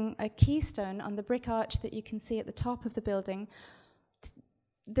a keystone on the brick arch that you can see at the top of the building.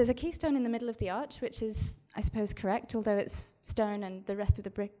 There's a keystone in the middle of the arch, which is, I suppose, correct, although it's stone and the rest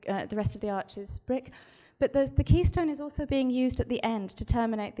of the arch is brick. But the keystone is also being used at the end to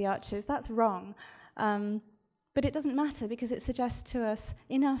terminate the arches. That's wrong. But it doesn't matter because it suggests to us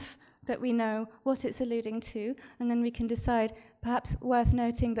enough that we know what it's alluding to, and then we can decide. Perhaps worth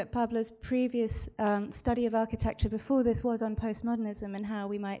noting that Pablo's previous study of architecture before this was on postmodernism and how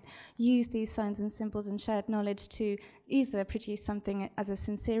we might use these signs and symbols and shared knowledge to either produce something as a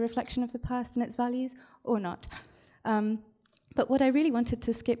sincere reflection of the past and its values or not. But what I really wanted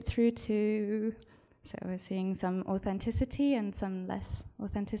to skip through to, so we're seeing some authenticity and some less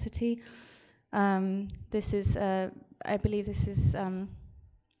authenticity. This is, I believe this is,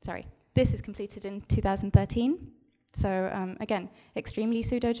 this is completed in 2013. So again, extremely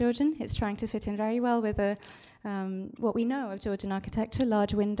pseudo-Georgian. It's trying to fit in very well with what we know of Georgian architecture: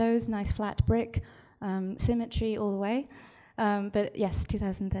 large windows, nice flat brick, symmetry all the way. But yes,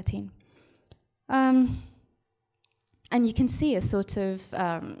 2013. And you can see a sort of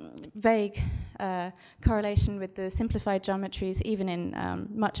vague correlation with the simplified geometries, even in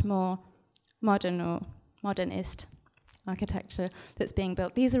much more modern or modernist architecture that's being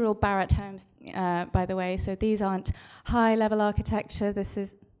built. These are all Barratt homes, by the way, so these aren't high-level architecture.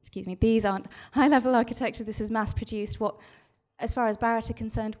 These aren't high-level architecture. This is mass-produced, as far as Barratt are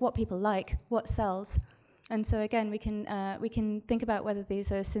concerned, what people like, what sells. And so again, we can think about whether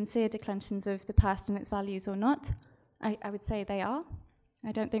these are sincere declensions of the past and its values or not. I would say they are.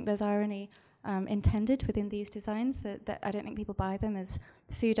 I don't think there's irony intended within these designs, that I don't think people buy them as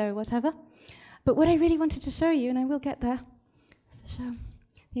pseudo whatever. But what I really wanted to show you, and I will get there, is the show.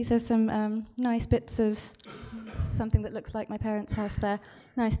 These are some nice bits of something that looks like my parents' house there.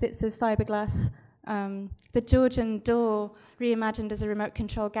 Nice bits of fiberglass. The Georgian door, reimagined as a remote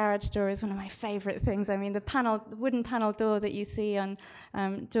control garage door, is one of my favourite things. I mean, the wooden panel door that you see on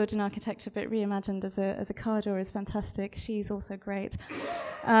Georgian architecture, but reimagined as a car door, is fantastic. She's also great.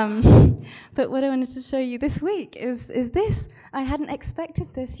 But what I wanted to show you this week is this. I hadn't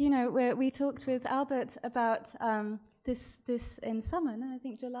expected this. You know, we talked with Albert about this in summer. No, I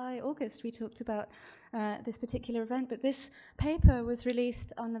think July, August. We talked about this particular event, but this paper was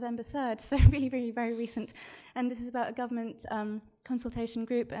released on November 3rd, so really, really very recent. And this is about a government consultation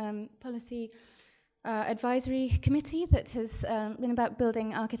group, policy advisory committee that has been about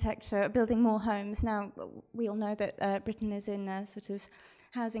building architecture, building more homes. Now, we all know that Britain is in a sort of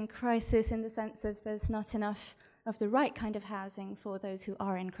housing crisis in the sense of there's not enough of the right kind of housing for those who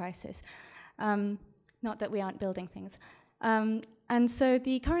are in crisis. Not that we aren't building things. And so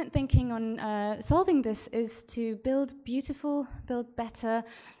the current thinking on solving this is to build beautiful, build better,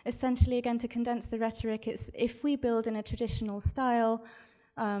 essentially, again, to condense the rhetoric, it's if we build in a traditional style,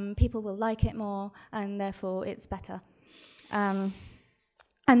 people will like it more, and therefore it's better.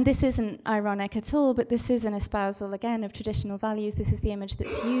 And this isn't ironic at all, but this is an espousal, again, of traditional values. This is the image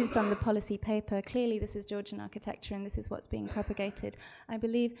that's used on the policy paper. Clearly, this is Georgian architecture, and this is what's being propagated, I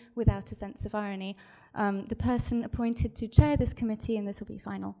believe, without a sense of irony. The person appointed to chair this committee, and this will be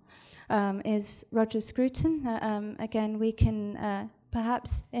final, is Roger Scruton. Again, we can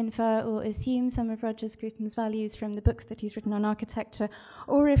perhaps infer or assume some of Roger Scruton's values from the books that he's written on architecture,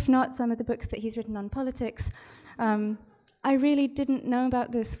 or if not, some of the books that he's written on politics. I really didn't know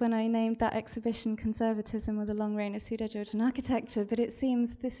about this when I named that exhibition Conservatism or the Long Reign of Pseudo-Georgian Architecture, but it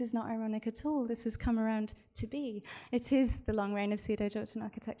seems this is not ironic at all. This has come around to be. It is the Long Reign of Pseudo-Georgian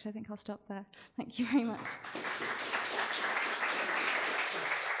Architecture. I think I'll stop there. Thank you very much.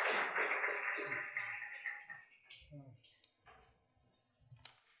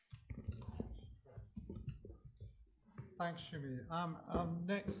 Thanks, Shumi. Our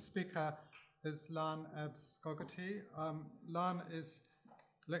next speaker is Larne Abse Gogarty. Larne is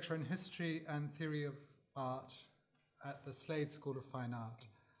lecturer in history and theory of art at the Slade School of Fine Art.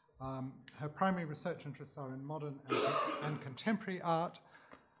 Her primary research interests are in modern and contemporary art,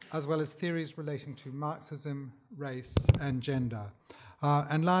 as well as theories relating to Marxism, race, and gender.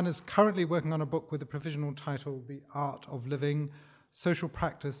 And Larne is currently working on a book with a provisional title, The Art of Living, Social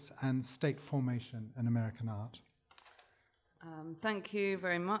Practice and State Formation in American Art. Thank you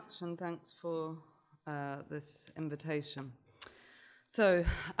very much, and thanks for this invitation. So,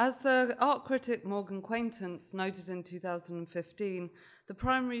 as the art critic Morgan Quaintance noted in 2015, the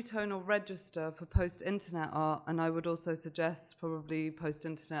primary tonal register for post-internet art, and I would also suggest probably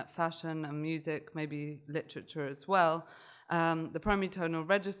post-internet fashion and music, maybe literature as well, the primary tonal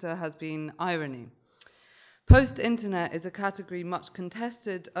register has been irony. Post-internet is a category much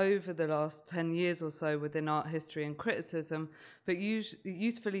contested over the last 10 years or so within art history and criticism, but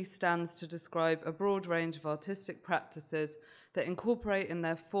usefully stands to describe a broad range of artistic practices that incorporate in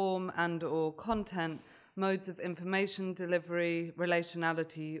their form and or content modes of information delivery,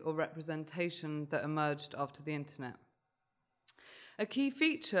 relationality, or representation that emerged after the internet. A key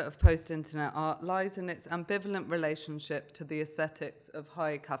feature of post-internet art lies in its ambivalent relationship to the aesthetics of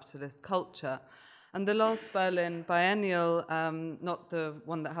high capitalist culture. And the last Berlin Biennial, not the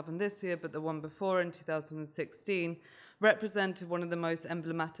one that happened this year, but the one before in 2016, represented one of the most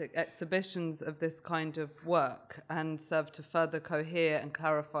emblematic exhibitions of this kind of work and served to further cohere and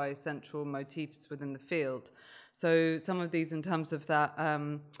clarify central motifs within the field. So some of these in terms of that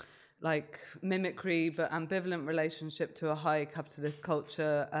like mimicry but ambivalent relationship to a high capitalist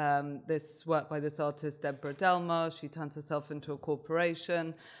culture. This work by this artist, Deborah Delmar, she turns herself into a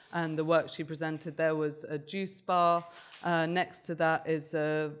corporation, and the work she presented there was a juice bar. Next to that is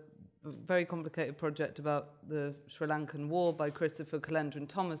a very complicated project about the Sri Lankan War by Christopher Kalendran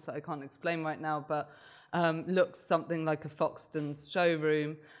Thomas that I can't explain right now, but looks something like a Foxton's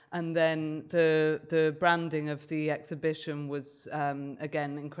showroom. And then the branding of the exhibition was,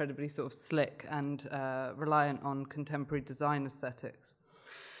 again, incredibly sort of slick and reliant on contemporary design aesthetics.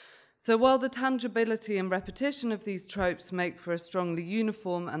 So while the tangibility and repetition of these tropes make for a strongly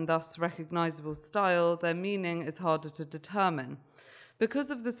uniform and thus recognizable style, their meaning is harder to determine.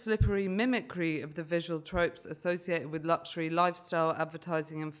 Because of the slippery mimicry of the visual tropes associated with luxury lifestyle,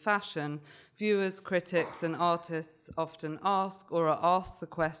 advertising and fashion, viewers, critics and artists often ask or are asked the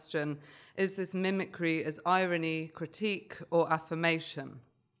question, is this mimicry as irony, critique or affirmation?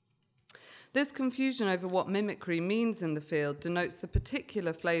 This confusion over what mimicry means in the field denotes the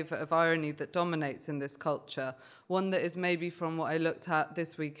particular flavour of irony that dominates in this culture, one that is maybe from what I looked at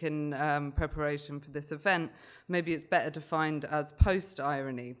this week in preparation for this event, maybe it's better defined as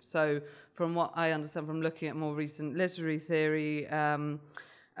post-irony. So from what I understand from looking at more recent literary theory,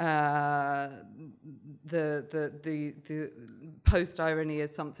 the post-irony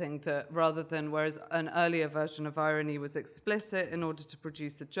is something that rather than, whereas an earlier version of irony was explicit in order to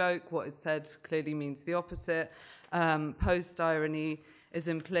produce a joke, what is said clearly means the opposite. Post-irony is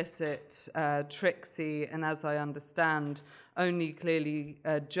implicit, tricksy, and as I understand, only clearly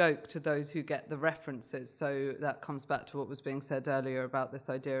a joke to those who get the references. So that comes back to what was being said earlier about this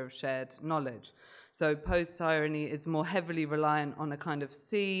idea of shared knowledge. So post-irony is more heavily reliant on a kind of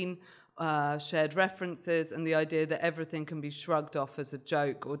scene, shared references, and the idea that everything can be shrugged off as a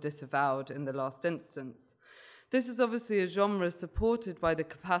joke or disavowed in the last instance. This is obviously a genre supported by the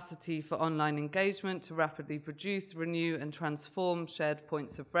capacity for online engagement to rapidly produce, renew, and transform shared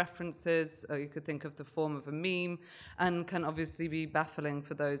points of references. You could think of the form of a meme, and can obviously be baffling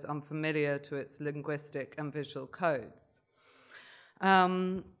for those unfamiliar to its linguistic and visual codes.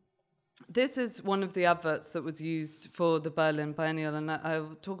 This is one of the adverts that was used for the Berlin Biennial, and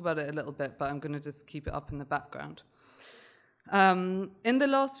I'll talk about it a little bit, but I'm going to just keep it up in the background. In the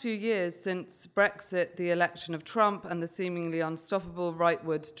last few years, since Brexit, the election of Trump, and the seemingly unstoppable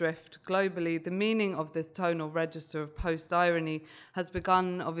rightward drift globally, the meaning of this tonal register of post-irony has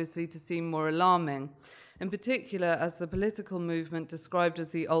begun, obviously, to seem more alarming. In particular, as the political movement described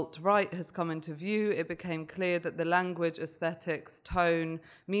as the alt-right has come into view, it became clear that the language, aesthetics, tone,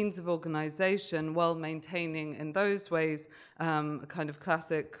 means of organisation, while maintaining in those ways kind of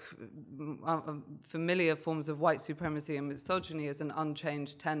classic, familiar forms of white supremacy and misogyny as an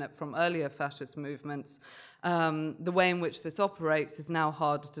unchanged tenet from earlier fascist movements, the way in which this operates is now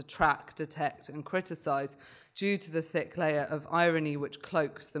hard to track, detect and criticise, due to the thick layer of irony which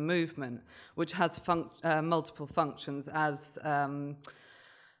cloaks the movement, which has multiple functions, as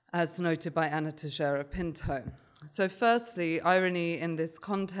noted by Anna Teixeira Pinto. So firstly, irony in this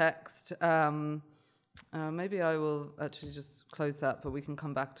context, maybe I will actually just close that, but we can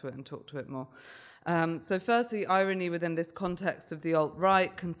come back to it and talk to it more. So firstly, irony within this context of the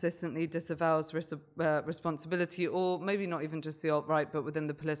alt-right consistently disavows responsibility, or maybe not even just the alt-right, but within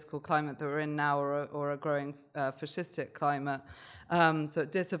the political climate that we're in now, or a growing fascistic climate. So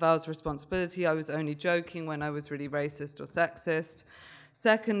it disavows responsibility. I was only joking when I was really racist or sexist.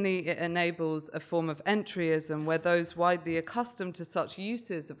 Secondly, it enables a form of entryism where those widely accustomed to such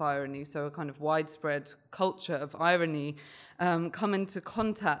uses of irony, so a kind of widespread culture of irony, come into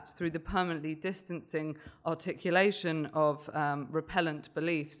contact through the permanently distancing articulation of repellent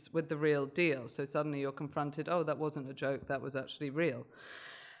beliefs with the real deal. So suddenly you're confronted, oh, that wasn't a joke, that was actually real.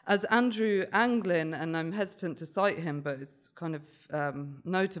 As Andrew Anglin, and I'm hesitant to cite him, but it's kind of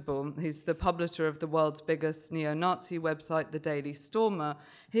notable, he's the publisher of the world's biggest neo-Nazi website, The Daily Stormer.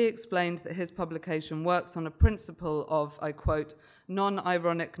 He explained that his publication works on a principle of, I quote,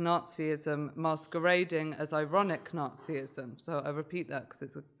 non-ironic Nazism masquerading as ironic Nazism. So I repeat that because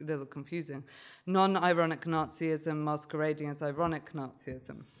it's a little confusing. Non-ironic Nazism masquerading as ironic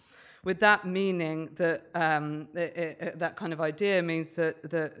Nazism. With that meaning that that kind of idea means that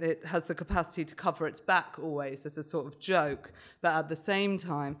it has the capacity to cover its back always as a sort of joke, but at the same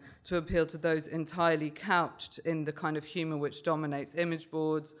time to appeal to those entirely couched in the kind of humour which dominates image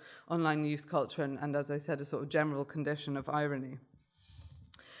boards, online youth culture, and as I said, a sort of general condition of irony.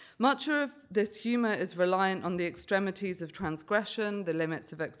 Much of this humour is reliant on the extremities of transgression, the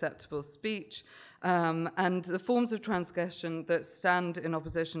limits of acceptable speech, and the forms of transgression that stand in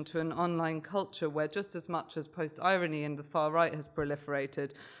opposition to an online culture where just as much as post-irony in the far right has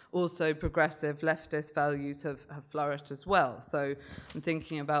proliferated, also progressive leftist values have flourished as well. So I'm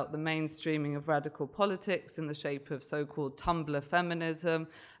thinking about the mainstreaming of radical politics in the shape of so-called Tumblr feminism,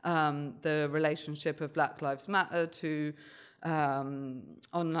 the relationship of Black Lives Matter to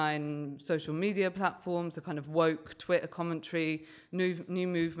online social media platforms, a kind of woke Twitter commentary, new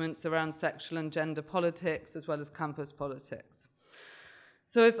movements around sexual and gender politics, as well as campus politics.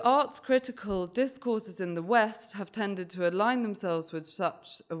 So if arts critical discourses in the West have tended to align themselves with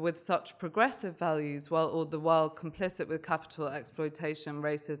such progressive values, while all the while complicit with capital exploitation,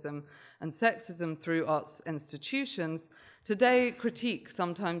 racism, and sexism through arts institutions, today critique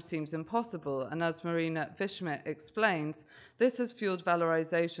sometimes seems impossible, and as Marina Vishmit explains, this has fueled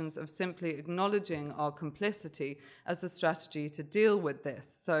valorizations of simply acknowledging our complicity as the strategy to deal with this.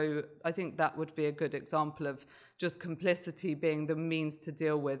 So I think that would be a good example of just complicity being the means to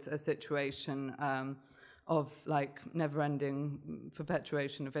deal with a situation of like never-ending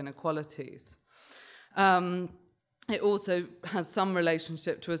perpetuation of inequalities. It also has some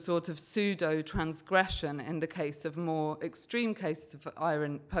relationship to a sort of pseudo-transgression in the case of more extreme cases of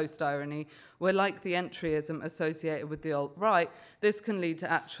post-irony, where, like the entryism associated with the alt-right, this can lead to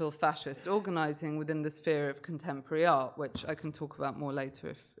actual fascist organising within the sphere of contemporary art, which I can talk about more later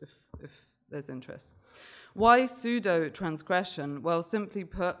if there's interest. Why pseudo-transgression? Well, simply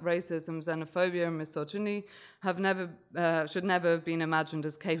put, racism, xenophobia, and misogyny should never have been imagined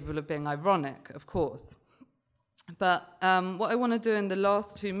as capable of being ironic, of course. But what I want to do in the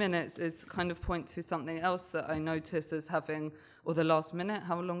last 2 minutes is kind of point to something else that I notice as having, or the last minute,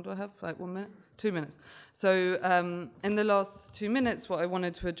 how long do I have? Like 1 minute? 2 minutes. So in the last 2 minutes, what I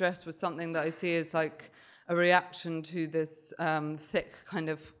wanted to address was something that I see as like a reaction to this thick kind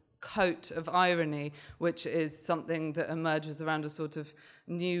of coat of irony, which is something that emerges around a sort of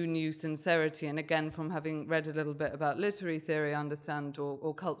new sincerity. And again, from having read a little bit about literary theory, I understand,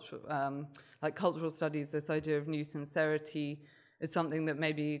 or cultural studies, this idea of new sincerity is something that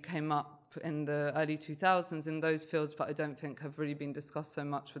maybe came up up in the early 2000s in those fields, but I don't think have really been discussed so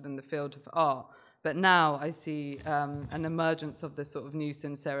much within the field of art. But now I see an emergence of this sort of new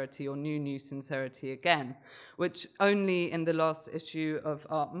sincerity or new sincerity again, which only in the last issue of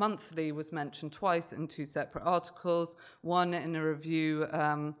Art Monthly was mentioned twice in 2 separate articles, one in a review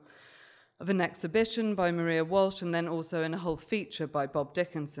of an exhibition by Maria Walsh, and then also in a whole feature by Bob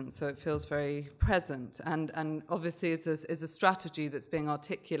Dickinson, so it feels very present. And obviously is a strategy that's being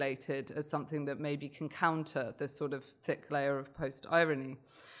articulated as something that maybe can counter this sort of thick layer of post-irony.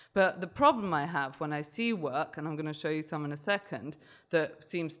 But the problem I have when I see work, and I'm going to show you some in a second, that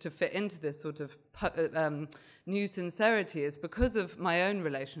seems to fit into this sort of new sincerity is because of my own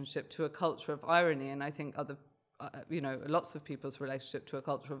relationship to a culture of irony, and I think other lots of people's relationship to a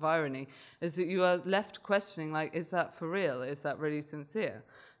culture of irony, is that you are left questioning, like, is that for real? Is that really sincere?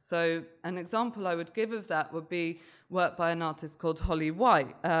 So an example I would give of that would be work by an artist called Holly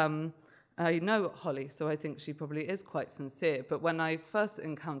White. I know Holly, so I think she probably is quite sincere. But when I first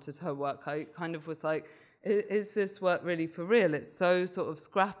encountered her work, I kind of was like, is this work really for real? It's so sort of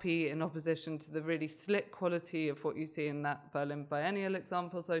scrappy in opposition to the really slick quality of what you see in that Berlin Biennial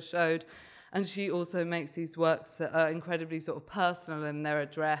examples I showed. And she also makes these works that are incredibly sort of personal in their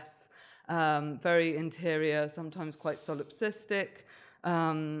address, very interior, sometimes quite solipsistic,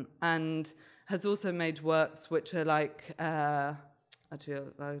 and has also made works which are like, actually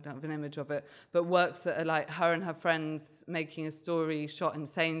I don't have an image of it, but works that are like her and her friends making a story shot in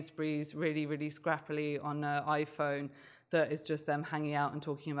Sainsbury's really, really scrappily on an iPhone that is just them hanging out and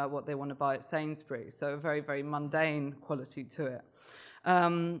talking about what they want to buy at Sainsbury's. So a very, very mundane quality to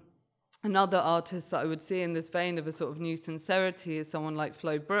it. Another artist that I would see in this vein of a sort of new sincerity is someone like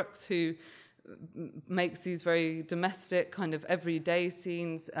Flo Brooks, who makes these very domestic kind of everyday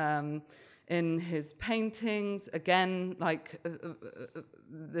scenes in his paintings. Again, like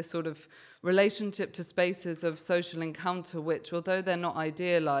this sort of relationship to spaces of social encounter, which, although they're not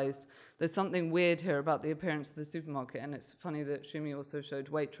idealized, there's something weird here about the appearance of the supermarket. And it's funny that Shumi also showed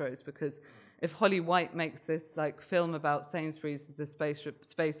Waitrose, because if Holly White makes this like film about Sainsbury's as a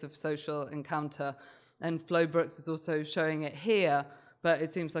space of social encounter, and Flo Brooks is also showing it here, but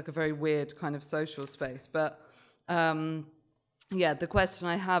it seems like a very weird kind of social space. But the question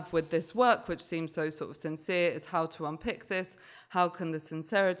I have with this work, which seems so sort of sincere, is how to unpick this. How can the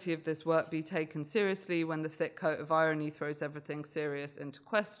sincerity of this work be taken seriously when the thick coat of irony throws everything serious into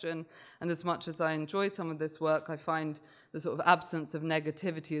question? And as much as I enjoy some of this work, I find the sort of absence of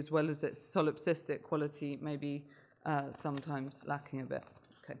negativity as well as its solipsistic quality maybe sometimes lacking a bit.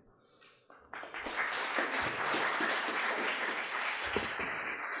 Okay.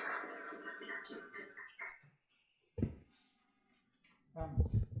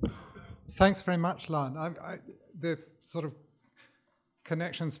 Thanks very much, Larne. The sort of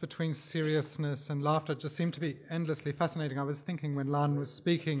connections between seriousness and laughter just seem to be endlessly fascinating. I was thinking when Larne was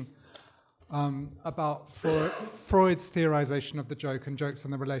speaking about Freud's theorization of the joke and jokes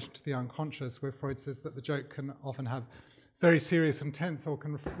in the relation to the unconscious, where Freud says that the joke can often have very serious and tense, or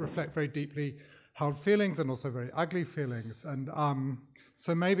can reflect very deeply held feelings and also very ugly feelings. And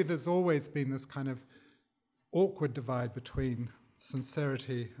so maybe there's always been this kind of awkward divide between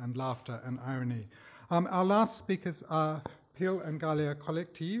sincerity and laughter and irony. Our last speakers are Pil and Galia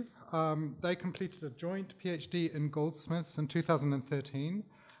Kollectiv. They completed a joint PhD in Goldsmiths in 2013,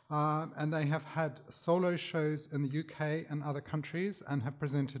 and they have had solo shows in the UK and other countries, and have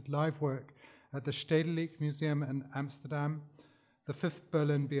presented live work at the Stedelijk Museum in Amsterdam, the 5th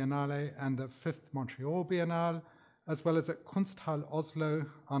Berlin Biennale and the 5th Montreal Biennale, as well as at Kunsthal Oslo,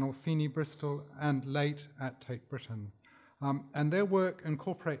 Arnolfini Bristol, and late at Tate Britain. And their work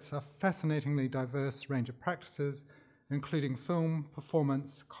incorporates a fascinatingly diverse range of practices, including film,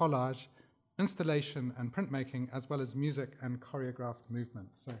 performance, collage, installation and printmaking, as well as music and choreographed movement.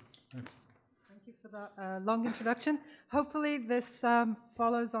 So, thank you for that long introduction. Hopefully this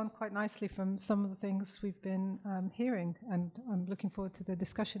follows on quite nicely from some of the things we've been hearing, and I'm looking forward to the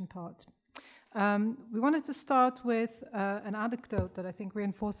discussion part. We wanted to start with an anecdote that I think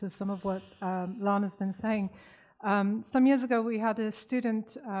reinforces some of what Larne has been saying. Some years ago, we had a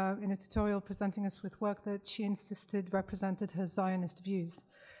student in a tutorial presenting us with work that she insisted represented her Zionist views.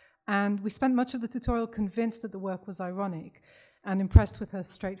 And we spent much of the tutorial convinced that the work was ironic and impressed with her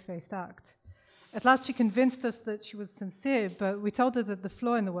straight-faced act. At last, she convinced us that she was sincere, but we told her that the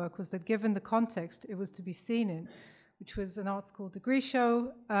flaw in the work was that given the context it was to be seen in, which was an art school degree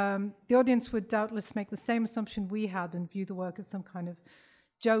show, the audience would doubtless make the same assumption we had and view the work as some kind of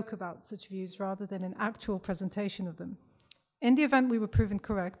joke about such views rather than an actual presentation of them. In the event, we were proven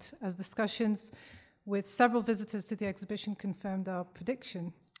correct, as discussions with several visitors to the exhibition confirmed our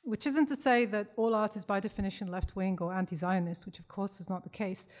prediction. which isn't to say that all art is by definition left-wing or anti-Zionist, which of course is not the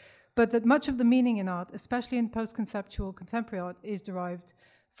case, but that much of the meaning in art, especially in post-conceptual contemporary art, is derived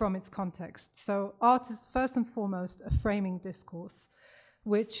from its context. So art is first and foremost a framing discourse,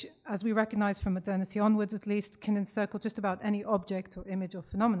 which, as we recognize from modernity onwards at least, can encircle just about any object or image or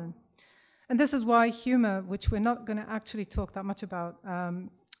phenomenon. And this is why humor, which we're not going to actually talk that much about,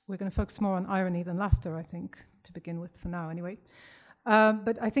 we're going to focus more on irony than laughter, I think, to begin with, for now anyway.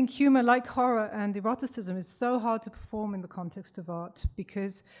 But I think humor, like horror and eroticism, is so hard to perform in the context of art,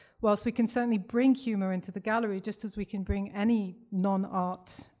 because whilst we can certainly bring humor into the gallery, just as we can bring any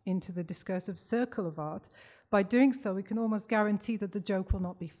non-art into the discursive circle of art, by doing so we can almost guarantee that the joke will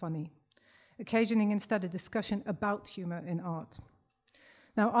not be funny, occasioning instead a discussion about humor in art.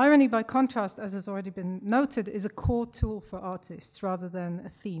 Now, irony, by contrast, as has already been noted, is a core tool for artists rather than a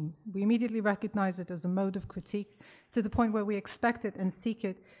theme. We immediately recognize it as a mode of critique to the point where we expect it and seek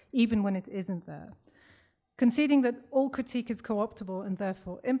it even when it isn't there. Conceding that all critique is co-optable and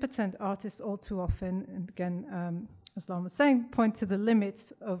therefore impotent, artists all too often, and again, as Larne was saying, point to the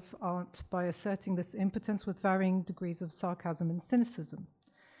limits of art by asserting this impotence with varying degrees of sarcasm and cynicism.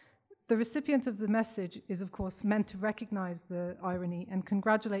 The recipient of the message is, of course, meant to recognize the irony and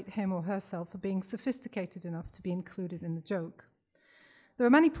congratulate him or herself for being sophisticated enough to be included in the joke. There are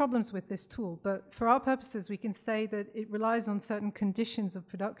many problems with this tool, but for our purposes, we can say that it relies on certain conditions of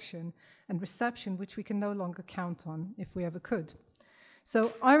production and reception which we can no longer count on, if we ever could.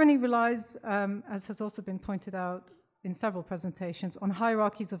 So irony relies, as has also been pointed out in several presentations, on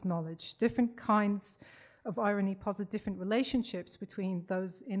hierarchies of knowledge. Different kinds of irony posit different relationships between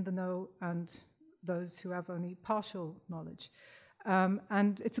those in the know and those who have only partial knowledge.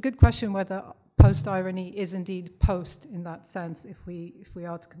 And it's a good question whether post-irony is indeed post in that sense, if we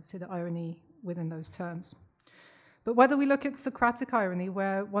are to consider irony within those terms. But whether we look at Socratic irony,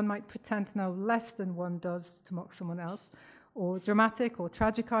 where one might pretend to know less than one does to mock someone else, or dramatic or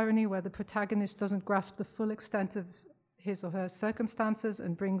tragic irony, where the protagonist doesn't grasp the full extent of his or her circumstances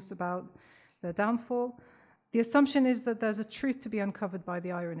and brings about their downfall, the assumption is that there's a truth to be uncovered by the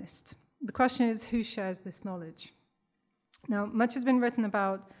ironist. The question is, who shares this knowledge? Now, much has been written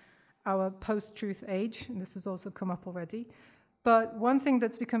about our post-truth age, and this has also come up already, but one thing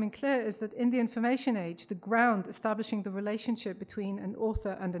that's becoming clear is that in the information age, the ground establishing the relationship between an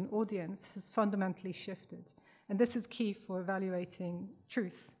author and an audience has fundamentally shifted. And this is key for evaluating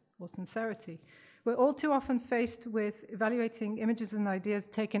truth or sincerity. We're all too often faced with evaluating images and ideas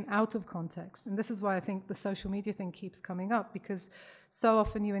taken out of context. And this is why I think the social media thing keeps coming up, because so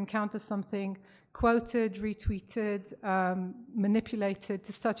often you encounter something quoted, retweeted, manipulated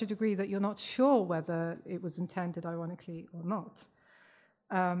to such a degree that you're not sure whether it was intended ironically or not,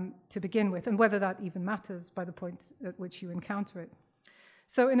 to begin with, and whether that even matters by the point at which you encounter it.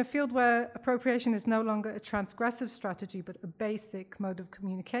 So in a field where appropriation is no longer a transgressive strategy, but a basic mode of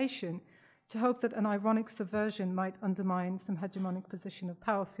communication, to hope that an ironic subversion might undermine some hegemonic position of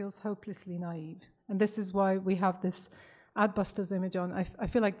power feels hopelessly naive. And this is why we have this Adbusters image on. I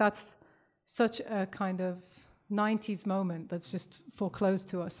feel like that's such a kind of 90s moment that's just foreclosed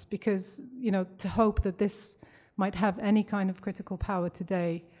to us, because, you know, to hope that this might have any kind of critical power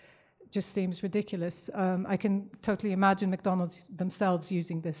today just seems ridiculous. I can totally imagine McDonald's themselves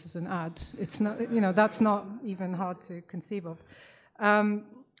using this as an ad. It's not, you know, that's not even hard to conceive of.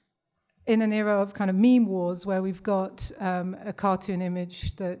 In an era of kind of meme wars, where we've got a cartoon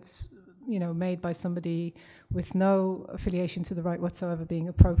image that's, you know, made by somebody with no affiliation to the right whatsoever being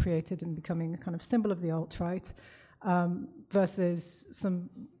appropriated and becoming a kind of symbol of the alt-right, versus some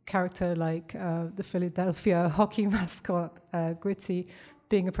character like the Philadelphia hockey mascot, Gritty,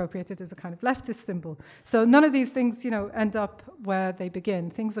 being appropriated as a kind of leftist symbol. So none of these things, you know, end up where they begin.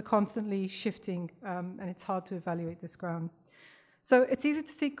 Things are constantly shifting, and it's hard to evaluate this ground. So it's easy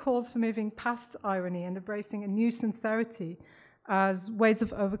to see calls for moving past irony and embracing a new sincerity as ways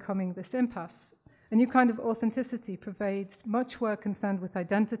of overcoming this impasse. A new kind of authenticity pervades much work concerned with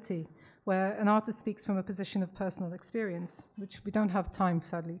identity, where an artist speaks from a position of personal experience, which we don't have time,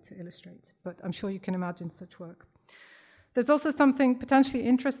 sadly, to illustrate, but I'm sure you can imagine such work. There's also something potentially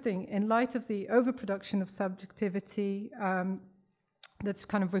interesting in light of the overproduction of subjectivity that's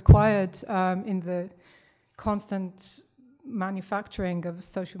kind of required in the constant manufacturing of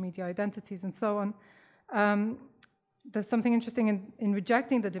social media identities and so on. There's something interesting in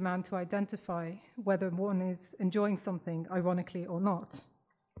rejecting the demand to identify whether one is enjoying something ironically or not.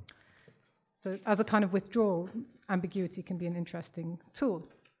 So as a kind of withdrawal, ambiguity can be an interesting tool.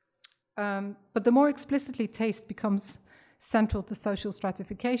 But the more explicitly taste becomes central to social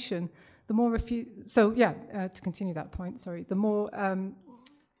stratification, the more to continue that point, the more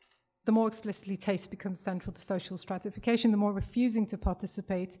the more explicitly taste becomes central to social stratification, the more refusing to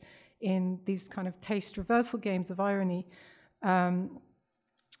participate in these kind of taste reversal games of irony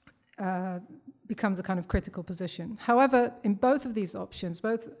becomes a kind of critical position. However, in both of these options,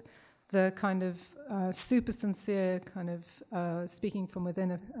 both the kind of super sincere kind of speaking from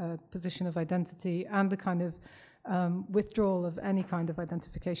within a position of identity and the kind of withdrawal of any kind of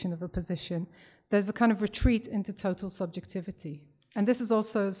identification of a position, there's a kind of retreat into total subjectivity. And this is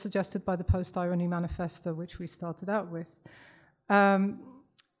also suggested by the Post-Irony Manifesto, which we started out with.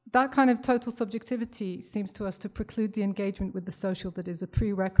 That kind of total subjectivity seems to us to preclude the engagement with the social that is a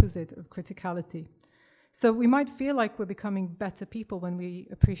prerequisite of criticality. So we might feel like we're becoming better people when we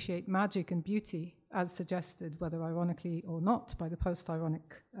appreciate magic and beauty, as suggested, whether ironically or not, by the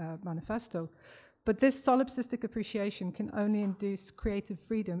Post-Ironic Manifesto. But this solipsistic appreciation can only induce creative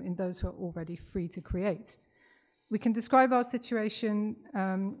freedom in those who are already free to create. We can describe our situation,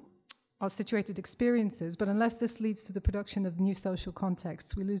 our situated experiences, but unless this leads to the production of new social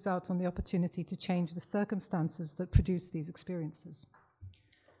contexts, we lose out on the opportunity to change the circumstances that produce these experiences.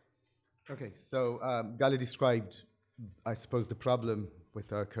 Okay, so Galia described, I suppose, the problem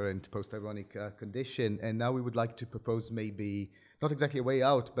with our current post-ironic condition, and now we would like to propose maybe, not exactly a way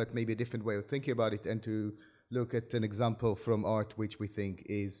out, but maybe a different way of thinking about it, and to look at an example from art which we think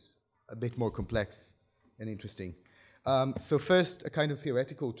is a bit more complex and interesting. So first, a kind of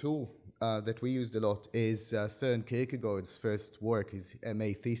theoretical tool that we used a lot is Søren Kierkegaard's first work, his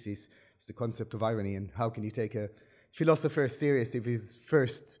MA thesis, is the concept of irony, and how can you take a philosopher serious if his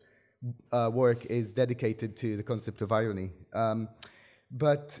first work is dedicated to the concept of irony.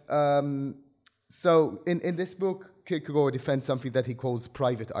 So in this book, Kierkegaard defends something that he calls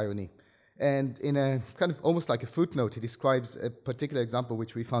private irony. And in a kind of almost like a footnote, he describes a particular example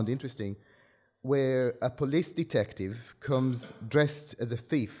which we found interesting, where a police detective comes dressed as a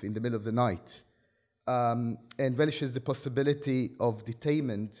thief in the middle of the night and relishes the possibility of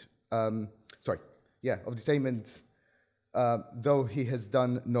detainment, though he has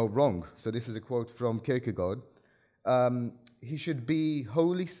done no wrong. So this is a quote from Kierkegaard. He should be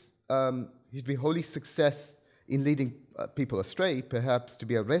wholly success in leading people astray, perhaps to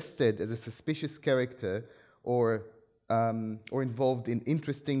be arrested as a suspicious character or involved in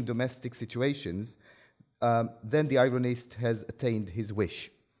interesting domestic situations, then the ironist has attained his wish.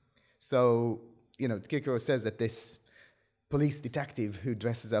 So, Kierkegaard says that this police detective who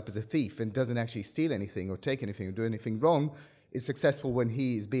dresses up as a thief and doesn't actually steal anything or take anything or do anything wrong is successful when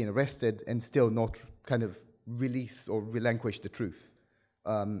he is being arrested and still not kind of release or relinquish the truth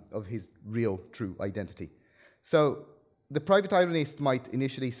of his real, true identity. So the private ironist might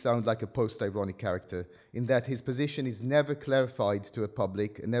initially sound like a post-ironic character in that his position is never clarified to a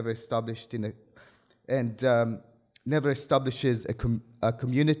public and never established never establishes a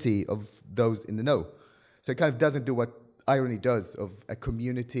community of those in the know. So it kind of doesn't do what irony does, of a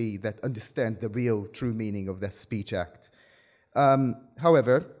community that understands the real, true meaning of their speech act.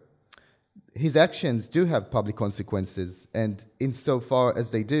 However, his actions do have public consequences, and insofar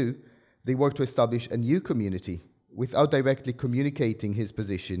as they do, they work to establish a new community without directly communicating his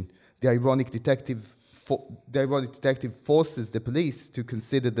position. The ironic detective forces the police to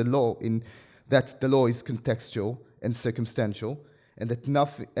consider the law that the law is contextual and circumstantial, and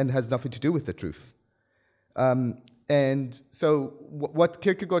has nothing to do with the truth. And so what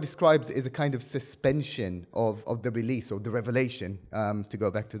Kierkegaard describes is a kind of suspension of the release, or the revelation, to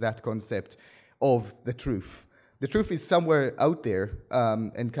go back to that concept, of the truth. The truth is somewhere out there,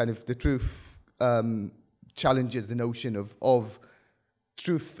 and kind of the truth challenges the notion of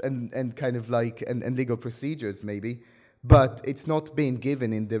truth and kind of like and legal procedures maybe, but it's not being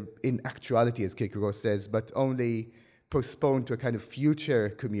given in actuality, as Kierkegaard says, but only postponed to a kind of future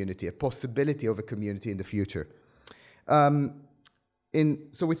community, a possibility of a community in the future. So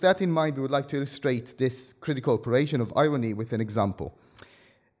with that in mind, we would like to illustrate this critical operation of irony with an example,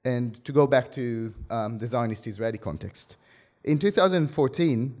 and to go back to the Zionist Israeli context. In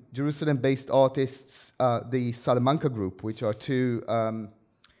 2014, Jerusalem-based artists, the Salamanca Group, which are two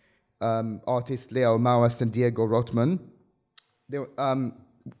artists, Lea Omauas and Diego Rotman,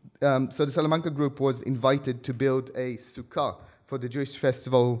 so the Salamanca Group was invited to build a sukkah for the Jewish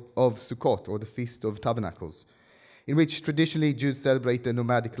festival of Sukkot, or the Feast of Tabernacles, in which traditionally Jews celebrate their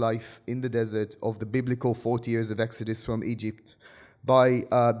nomadic life in the desert of the biblical 40 years of Exodus from Egypt by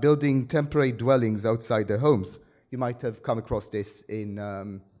building temporary dwellings outside their homes. You might have come across this in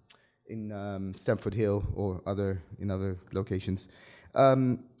Stamford Hill or in other locations.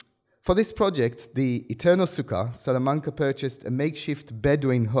 For this project, the Eternal Sukkah, Salamanca purchased a makeshift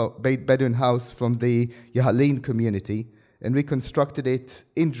Bedouin house from the Yahalin community and reconstructed it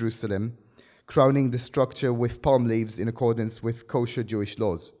in Jerusalem, crowning the structure with palm leaves in accordance with kosher Jewish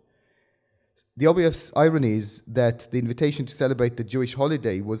laws. The obvious irony is that the invitation to celebrate the Jewish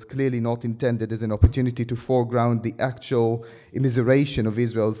holiday was clearly not intended as an opportunity to foreground the actual immiseration of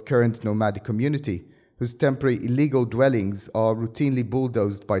Israel's current nomadic community, whose temporary illegal dwellings are routinely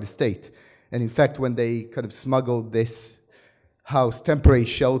bulldozed by the state. And in fact, when they kind of smuggled this house, temporary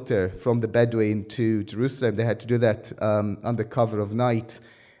shelter from the Bedouin to Jerusalem, they had to do that under cover of night.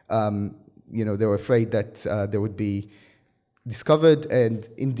 They were afraid that they would be discovered, and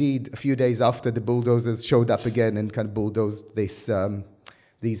indeed, a few days after, the bulldozers showed up again and kind of bulldozed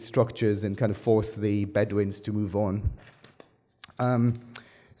these structures and kind of forced the Bedouins to move on.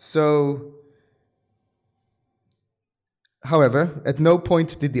 However, at no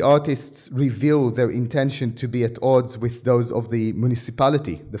point did the artists reveal their intention to be at odds with those of the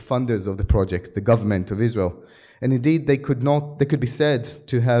municipality, the funders of the project, the government of Israel. And indeed, they could be said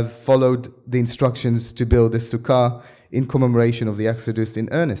to have followed the instructions to build a sukkah in commemoration of the Exodus in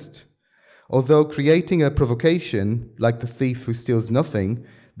earnest. Although creating a provocation, like the thief who steals nothing,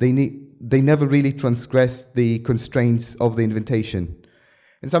 they never really transgressed the constraints of the invitation.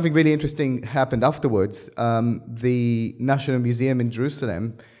 And something really interesting happened afterwards. The National Museum in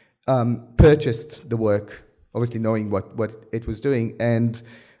Jerusalem purchased the work, obviously knowing what it was doing, and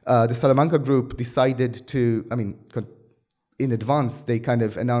the Salamanca group decided to, in advance, they kind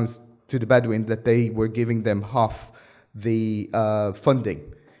of announced to the Bedouin that they were giving them half the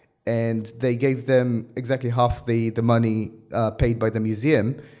funding, and they gave them exactly half the money paid by the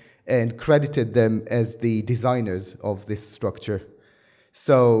museum and credited them as the designers of this structure.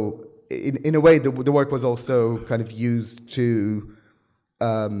 So in a way, the work was also kind of used to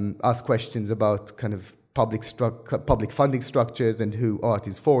ask questions about kind of public funding structures and who art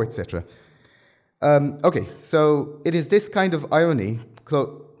is for, etc. Okay, so it is this kind of irony,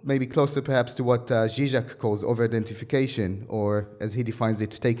 maybe closer perhaps to what Zizek calls over-identification, or as he defines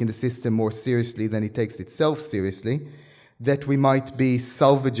it, taking the system more seriously than it takes itself seriously, that we might be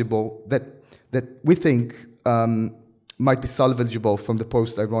salvageable, that we think might be salvageable from the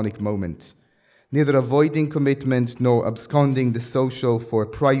post-ironic moment. Neither avoiding commitment nor absconding the social for a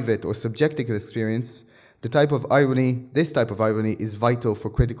private or subjective experience, this type of irony is vital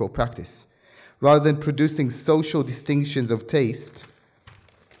for critical practice. Rather than producing social distinctions of taste,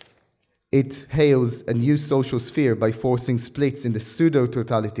 it hails a new social sphere by forcing splits in the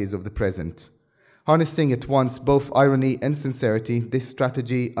pseudo-totalities of the present. Harnessing at once both irony and sincerity, this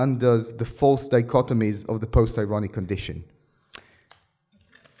strategy undoes the false dichotomies of the post-ironic condition.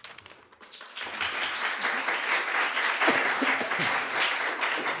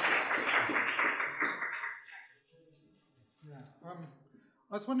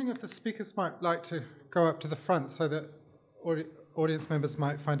 I was wondering if the speakers might like to go up to the front so that audience members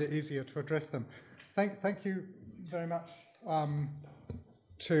might find it easier to address them. Thank you very much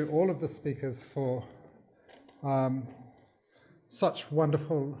to all of the speakers for such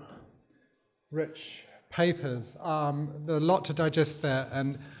wonderful, rich papers. There's a lot to digest there,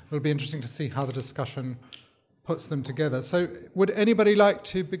 and it'll be interesting to see how the discussion puts them together. So would anybody like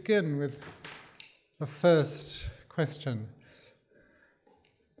to begin with the first question?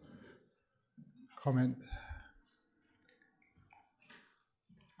 Comment?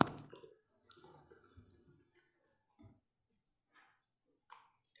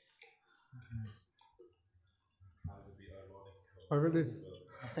 I really.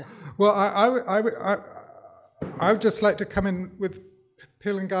 Well, I would just like to come in with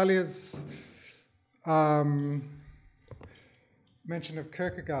Pil and Galia's mention of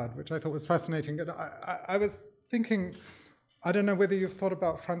Kierkegaard, which I thought was fascinating. And I was thinking, I don't know whether you've thought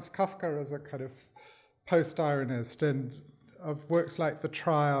about Franz Kafka as a kind of post-ironist, and of works like The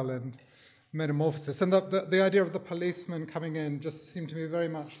Trial and Metamorphosis. And the idea of the policeman coming in just seemed to me very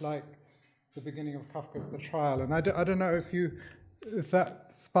much like the beginning of Kafka's The Trial. And I don't know if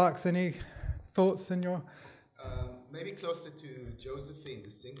that sparks any thoughts in your... Maybe closer to Josephine,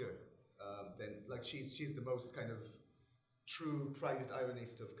 the singer. She's the most kind of true private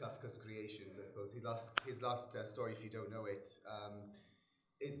ironist of Kafka's creations, I suppose. His last story, if you don't know it,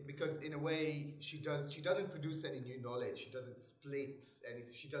 because in a way she doesn't produce any new knowledge. She doesn't split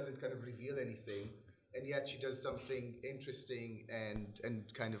anything. She doesn't kind of reveal anything, and yet she does something interesting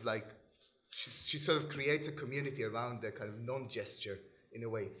and kind of like she sort of creates a community around the kind of non-gesture in a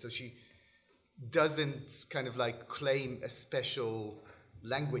way. So she doesn't kind of like claim a special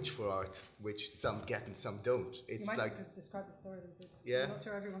language for art, which some get and some don't. It's you might like have to describe the story a little bit. Yeah. I'm not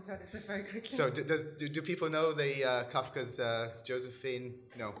sure everyone's heard it. Just very quickly. So do people know the Kafka's Josephine?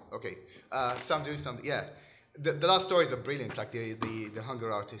 No. Okay. Some do. Some yeah. the last stories are brilliant, like the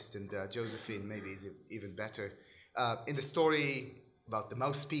hunger artist and Josephine maybe is even better. In the story about the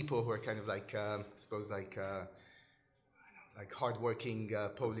mouse people who are kind of like, I suppose like hardworking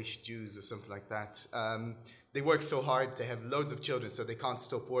Polish Jews or something like that. They work so hard, they have loads of children, so they can't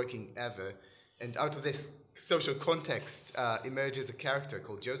stop working ever. And out of this social context emerges a character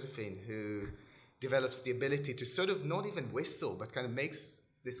called Josephine who develops the ability to sort of not even whistle, but kind of makes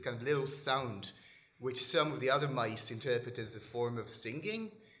this kind of little sound, which some of the other mice interpret as a form of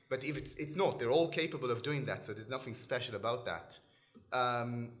singing. But if it's not, they're all capable of doing that, so there's nothing special about that.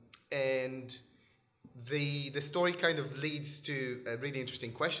 And the story kind of leads to a really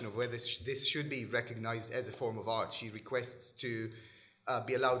interesting question of whether this should be recognized as a form of art. She requests to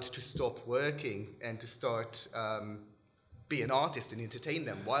be allowed to stop working and to start be an artist and entertain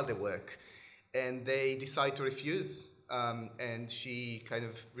them while they work. And they decide to refuse, and she kind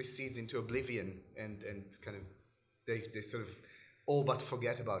of recedes into oblivion, and kind of they sort of all but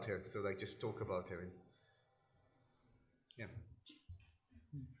forget about her, so they just talk about her. And, yeah.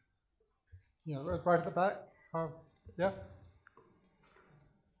 Yeah, right at the back. Yeah.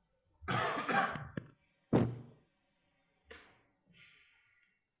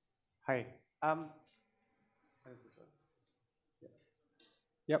 Hi. Is this one? Yeah.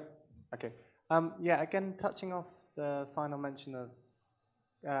 Yep. Okay. Yeah. Again, touching off the final mention of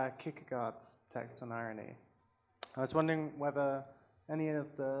Kierkegaard's text on irony, I was wondering whether any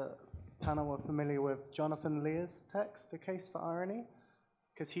of the panel were familiar with Jonathan Lear's text, A Case for Irony,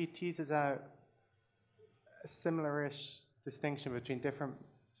 because he teases out a similar-ish distinction between different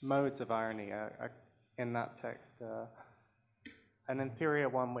modes of irony in that text. An inferior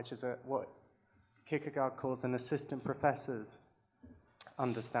one, which is what Kierkegaard calls an assistant professor's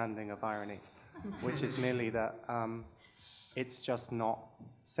understanding of irony, which is merely that it's just not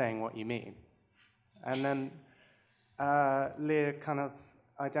saying what you mean. And then Lear kind of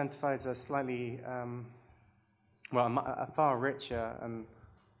identifies a slightly, a far richer and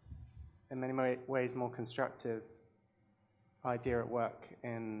in many ways more constructive idea at work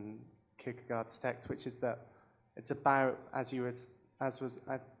in Kierkegaard's text, which is that it's about, as was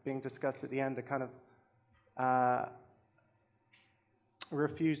being discussed at the end, a kind of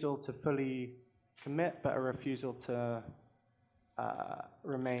refusal to fully commit, but a refusal to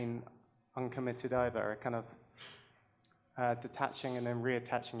remain uncommitted either, a kind of detaching and then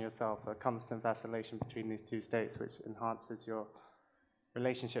reattaching yourself, a constant vacillation between these two states, which enhances your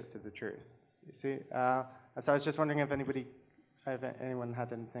relationship to the truth. You see? So I was just wondering if anyone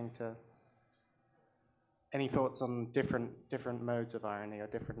had any thoughts on different modes of irony or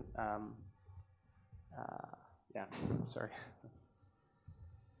different, sorry.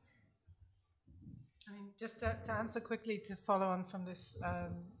 I mean, just to answer quickly, to follow on from this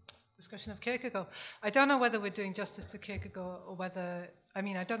discussion of Kierkegaard, I don't know whether we're doing justice to Kierkegaard or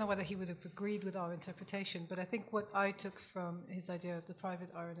I don't know whether he would have agreed with our interpretation, but I think what I took from his idea of the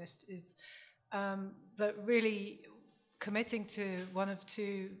private ironist is that really committing to one of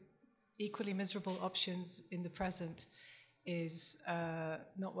two equally miserable options in the present is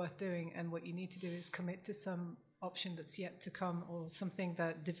not worth doing, and what you need to do is commit to some option that's yet to come, or something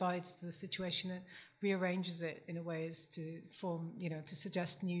that divides the situation and rearranges it in a way as to form, to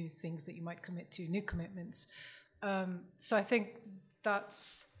suggest new things that you might commit to, new commitments. So I think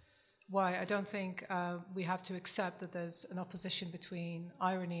that's why I don't think we have to accept that there's an opposition between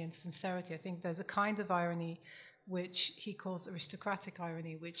irony and sincerity. I think there's a kind of irony which he calls aristocratic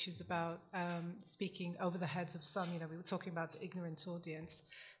irony, which is about speaking over the heads of some. We were talking about the ignorant audience,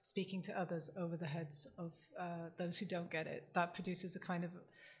 speaking to others over the heads of those who don't get it. That produces a kind of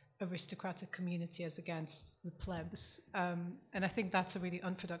aristocratic community as against the plebs. And I think that's a really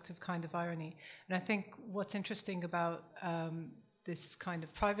unproductive kind of irony. And I think what's interesting about this kind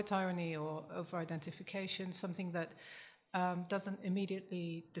of private irony or over-identification, something that doesn't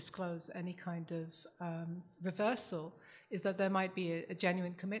immediately disclose any kind of reversal, is that there might be a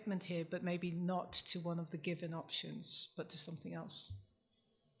genuine commitment here, but maybe not to one of the given options, but to something else.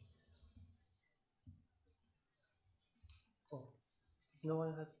 No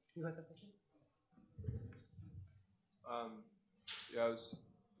one has a question? I was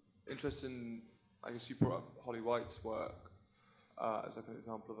interested in, I guess you brought up Holly White's work as like an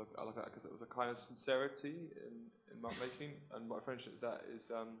example of I guess it was a kind of sincerity in map making, and my friendship with that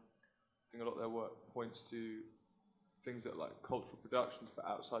is I think a lot of their work points to things that like cultural productions, but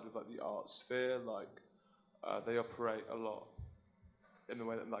outside of like the art sphere, like they operate a lot in the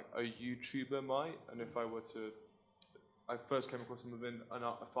way that like a YouTuber might, and if I first came across them within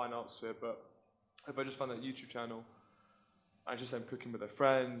a fine art sphere, but if I just found that YouTube channel and just them cooking with their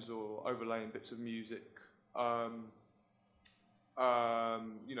friends or overlaying bits of music you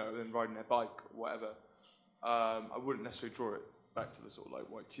know, then riding their bike or whatever. I wouldn't necessarily draw it back to the sort of like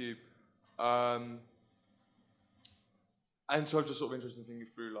white cube. And so I'm just sort of interested in thinking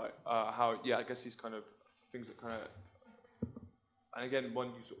through like how, yeah, I guess these kind of things that kind of, and again, when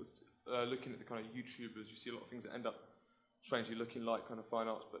you sort of looking at the kind of YouTubers, you see a lot of things that end up strangely looking like kind of fine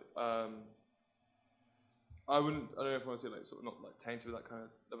arts, but I don't know if I want to say like sort of not like tainted with that kind of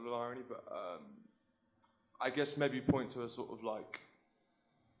level of irony, but I guess maybe point to a sort of like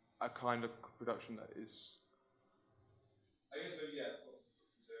a kind of production that is, I guess maybe, yeah, not sort of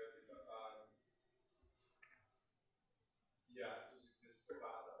sincerity, but yeah, it just exists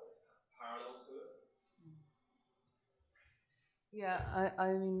about that parallel to it. Yeah,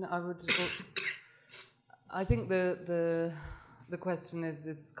 I mean, I would. I think the question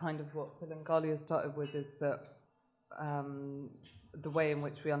is kind of what Pil and Galia started with, is that the way in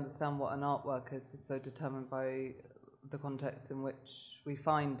which we understand what an artwork is so determined by the context in which we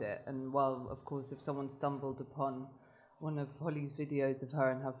find it. And while, of course, if someone stumbled upon one of Holly's videos of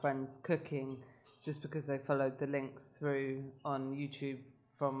her and her friends cooking, just because they followed the links through on YouTube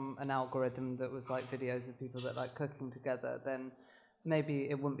from an algorithm that was like videos of people that like cooking together, then maybe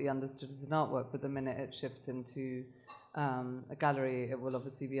it wouldn't be understood as an artwork. But the minute it shifts into a gallery, it will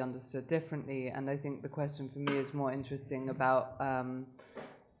obviously be understood differently. And I think the question for me is more interesting about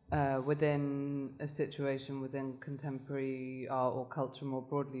within a situation within contemporary art or culture more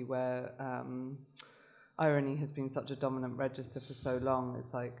broadly, where irony has been such a dominant register for so long.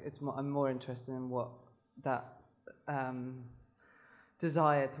 It's like I'm more interested in what that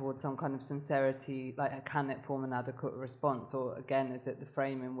desire towards some kind of sincerity, like can it form an adequate response, or again, is it the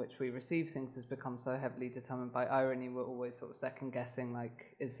frame in which we receive things has become so heavily determined by irony, we're always sort of second guessing,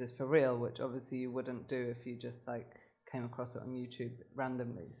 like, is this for real, which obviously you wouldn't do if you just like came across it on YouTube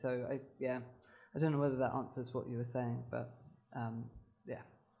randomly. So I don't know whether that answers what you were saying, but yeah.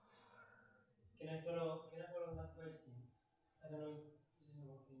 Can I follow on that question? I don't know if this is not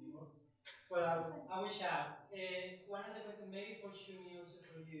working anymore. Well, I will shout. One of the questions, maybe for Shumi, also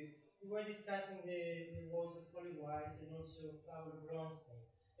for you, we were discussing the works of Holly White and also Pablo Bronstein.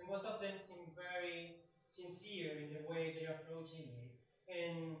 And both of them seem very sincere in the way they approach image.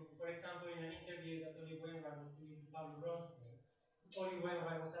 And for example, in an interview that Oli Wainwright was doing to Pablo Bronstein, Oli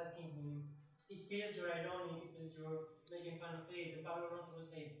Wainwright was asking him, it feels you're ironic, it feels you're making fun of it. And Pablo Bronstein was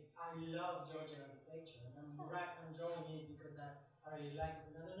saying, I love Georgian architecture, and I'm drawing it because I really like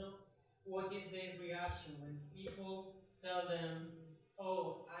it. And I don't know what is their reaction when people tell them,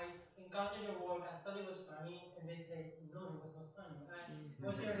 oh, I encountered your work, I thought it was funny, and they say, no, it was not funny.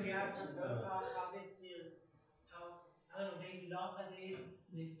 What's their reaction? How they feel, I don't know, they laugh at it,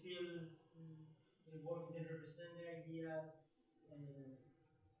 they feel the work didn't represent their ideas.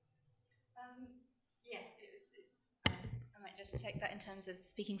 Yes, I might just take that in terms of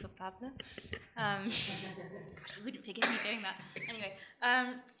speaking for Pablo. God, he wouldn't forgive me doing that. Anyway,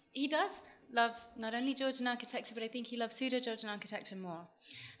 he does love not only Georgian architecture, but I think he loves pseudo-Georgian architecture more.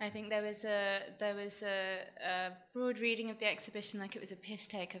 I think there was a broad reading of the exhibition like it was a piss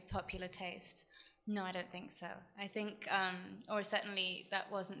take of popular taste. No, I don't think so. I think, or certainly that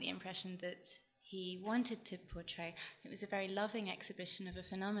wasn't the impression that he wanted to portray. It was a very loving exhibition of a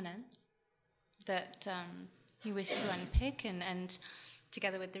phenomenon that he wished to unpick, and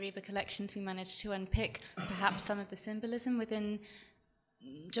together with the Reba collections, we managed to unpick perhaps some of the symbolism within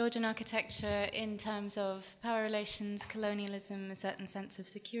Georgian architecture in terms of power relations, colonialism, a certain sense of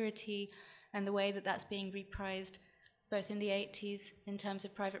security, and the way that that's being reprised both in the 80s in terms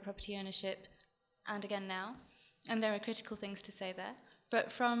of private property ownership and again now. And there are critical things to say there.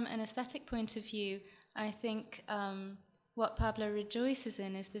 But from an aesthetic point of view, I think what Pablo rejoices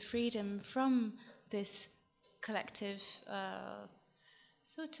in is the freedom from this collective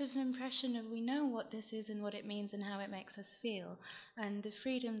sort of impression of we know what this is and what it means and how it makes us feel, and the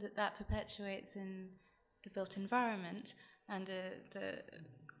freedom that that perpetuates in the built environment and the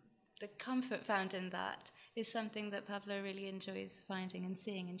comfort found in that is something that Pablo really enjoys finding and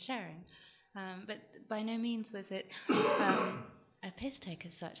seeing and sharing. But by no means was it a piss take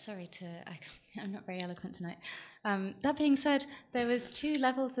as such. Sorry I'm not very eloquent tonight. That being said, there was two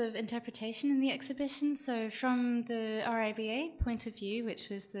levels of interpretation in the exhibition. So from the RIBA point of view, which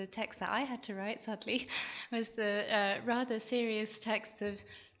was the text that I had to write, sadly, was the rather serious text of,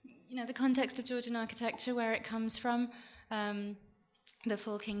 the context of Georgian architecture, where it comes from, the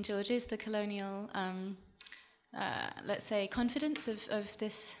full King Georges, the colonial, let's say, confidence of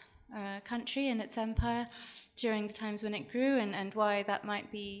this country and its empire during the times when it grew, and why that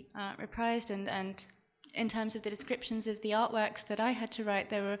might be reprised. And in terms of the descriptions of the artworks that I had to write,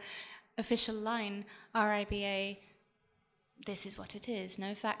 there were official line, RIBA, this is what it is,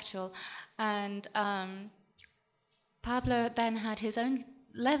 no factual. And Pablo then had his own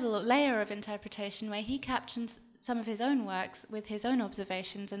layer of interpretation where he captions some of his own works with his own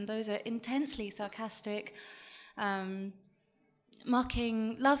observations, and those are intensely sarcastic,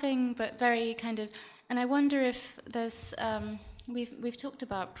 mocking, loving, but very kind of... And I wonder if there's... We've talked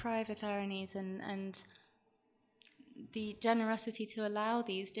about private ironies and the generosity to allow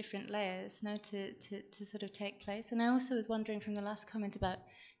these different layers, to sort of take place. And I also was wondering from the last comment about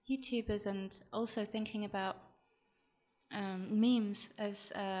YouTubers, and also thinking about memes,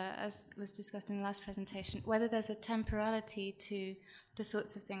 as was discussed in the last presentation, whether there's a temporality to the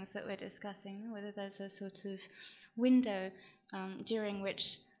sorts of things that we're discussing, whether there's a sort of window during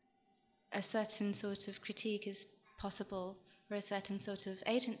which a certain sort of critique is possible, or a certain sort of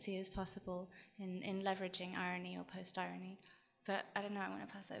agency is possible in leveraging irony or post-irony. But I don't know, I want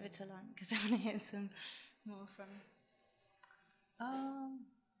to pass over to Larne, because I want to hear some more from...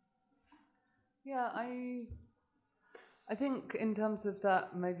 Yeah, I think in terms of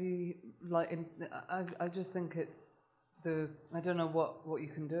that, maybe, like, I just think it's I don't know what you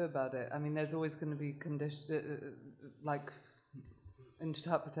can do about it. I mean, there's always going to be like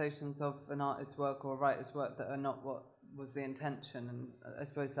interpretations of an artist's work or a writer's work that are not what was the intention, and I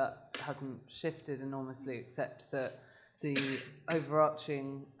suppose that hasn't shifted enormously, except that the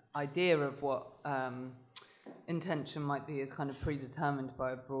overarching idea of what intention might be is kind of predetermined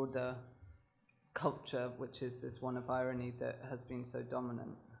by a broader culture, which is this one of irony that has been so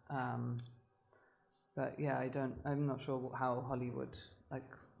dominant. But yeah, I'm not sure how Holly would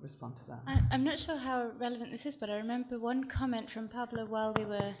respond to that. I'm not sure how relevant this is, but I remember one comment from Pablo while we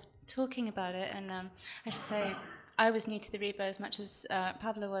were talking about it, and I should say I was new to the Rebo as much as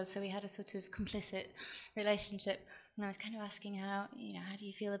Pablo was, so we had a sort of complicit relationship, and I was kind of asking how do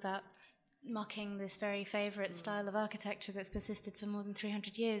you feel about mocking this very favourite style of architecture that's persisted for more than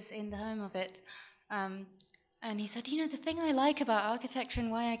 300 years in the home of it. And he said, the thing I like about architecture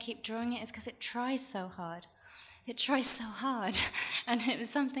and why I keep drawing it is because it tries so hard. It tries so hard. And it was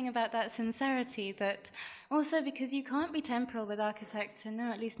something about that sincerity that, also because you can't be temporal with architecture,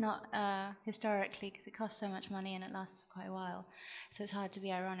 no, at least not historically, because it costs so much money and it lasts for quite a while. So it's hard to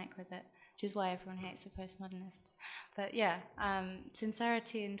be ironic with it, which is why everyone hates the postmodernists. But yeah,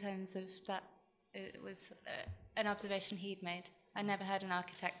 sincerity in terms of that, it was an observation he'd made. I never heard an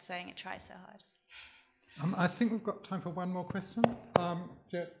architect saying it tries so hard. I think we've got time for one more question.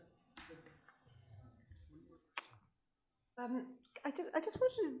 Jet. I just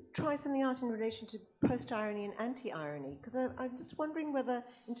wanted to try something out in relation to post-irony and anti-irony, because I'm just wondering whether,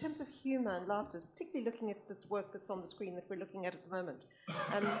 in terms of humour and laughter, particularly looking at this work that's on the screen that we're looking at the moment,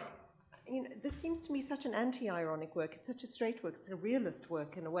 this seems to me such an anti-ironic work. It's such a straight work. It's a realist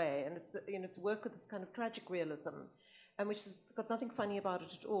work in a way, and it's it's a work with this kind of tragic realism, and which has got nothing funny about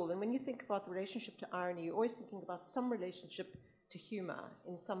it at all. And when you think about the relationship to irony, you're always thinking about some relationship to humour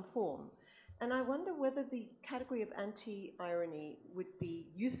in some form. And I wonder whether the category of anti-irony would be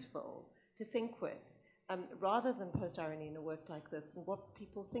useful to think with, rather than post-irony in a work like this, and what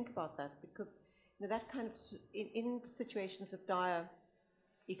people think about that, because that kind of, in situations of dire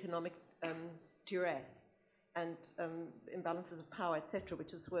economic duress and imbalances of power, etc.,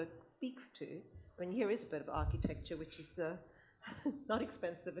 which this work speaks to. I mean, here is a bit of architecture which is not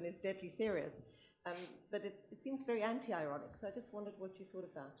expensive and is deadly serious, but it seems very anti-ironic. So I just wondered what you thought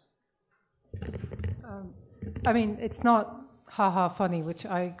of that. I mean, it's not ha-ha funny, which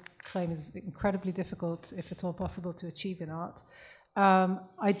I claim is incredibly difficult, if at all possible, to achieve in art.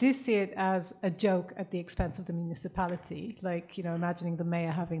 I do see it as a joke at the expense of the municipality, imagining the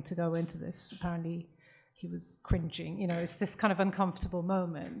mayor having to go into this. Apparently he was cringing, it's this kind of uncomfortable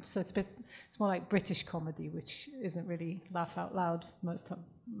moment. So it's more like British comedy, which isn't really laugh out loud most of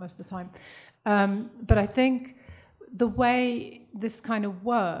the time. But I think the way this kind of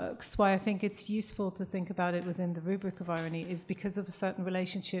works, why I think it's useful to think about it within the rubric of irony, is because of a certain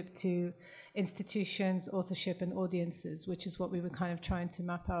relationship to institutions, authorship, and audiences, which is what we were kind of trying to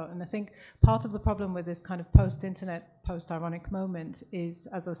map out. And I think part of the problem with this kind of post-internet, post-ironic moment is,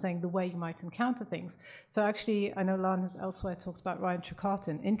 as I was saying, the way you might encounter things. So actually, I know Larne has elsewhere talked about Ryan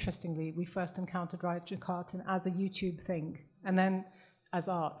Trecartin. Interestingly, we first encountered Ryan Trecartin as a YouTube thing, and then as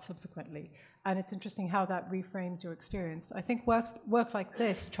art subsequently. And it's interesting how that reframes your experience. I think work like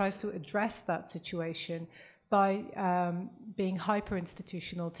this tries to address that situation by being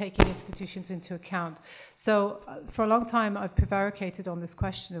hyper-institutional, taking institutions into account. So for a long time, I've prevaricated on this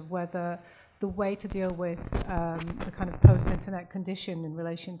question of whether the way to deal with the kind of post-internet condition in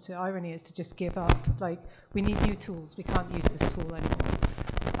relation to irony is to just give up. We need new tools. We can't use this tool anymore.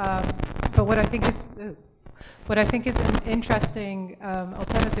 But what I think is an interesting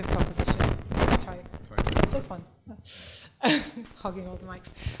alternative proposition. This one. Hogging all the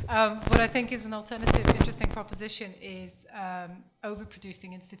mics. What I think is an alternative interesting proposition is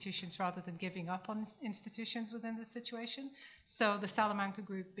overproducing institutions rather than giving up on institutions within this situation. So the Salamanca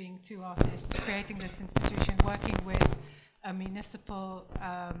group being two artists creating this institution, working with a municipal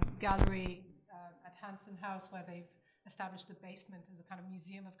gallery at Hanson House where they've established the basement as a kind of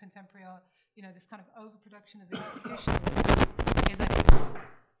museum of contemporary art. You know, this kind of overproduction of institutionalism is, I think,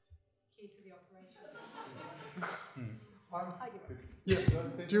 key to the operation.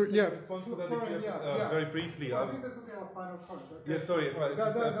 Very briefly. I think this will be our final comment. Okay. Yeah, sorry.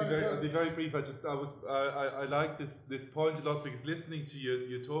 I'll be very brief. I like this point a lot because listening to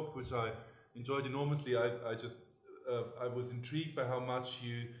your talks, which I enjoyed enormously, I was intrigued by how much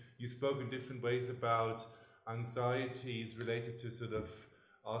you spoke in different ways about anxieties related to sort of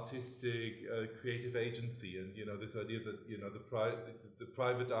artistic, creative agency, and this idea that the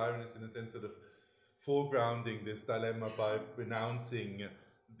private iron is in a sense sort of foregrounding this dilemma by renouncing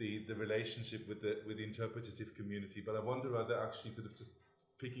the relationship with the interpretative community. But I wonder whether actually sort of just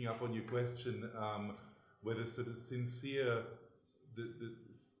picking up on your question, whether sort of sincere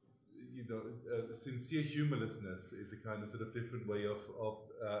sincere humorlessness is a kind of sort of different way of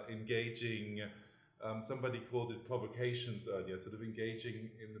engaging. Somebody called it provocations earlier, sort of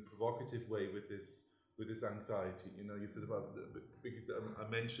engaging in a provocative way with this anxiety. You sort of because I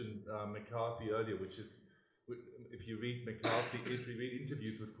mentioned McCarthy earlier, which is, if you read McCarthy, if you read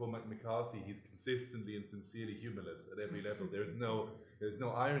interviews with Cormac McCarthy, he's consistently and sincerely humorless at every level. There's no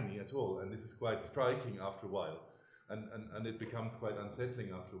irony at all, and this is quite striking after a while, and it becomes quite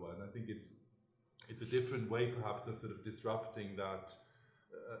unsettling after a while. And I think it's a different way, perhaps, of sort of disrupting that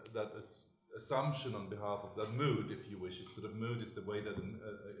assumption on behalf of that mood, if you wish. If sort of mood is the way that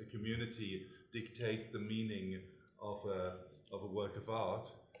a community dictates the meaning of a work of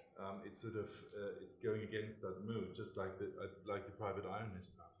art. It's sort of it's going against that mood, just like the private iron is,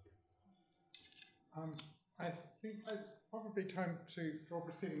 perhaps. I think it's probably time to draw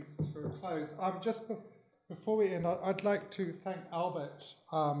proceedings to a close. Just before we end, I'd like to thank Albert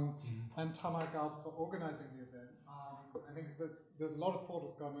and Tamar Galb for organising the event. I think there's a lot of thought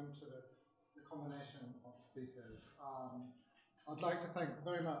has gone into the combination of speakers. I'd like to thank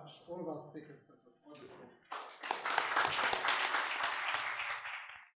very much all of our speakers for this wonderful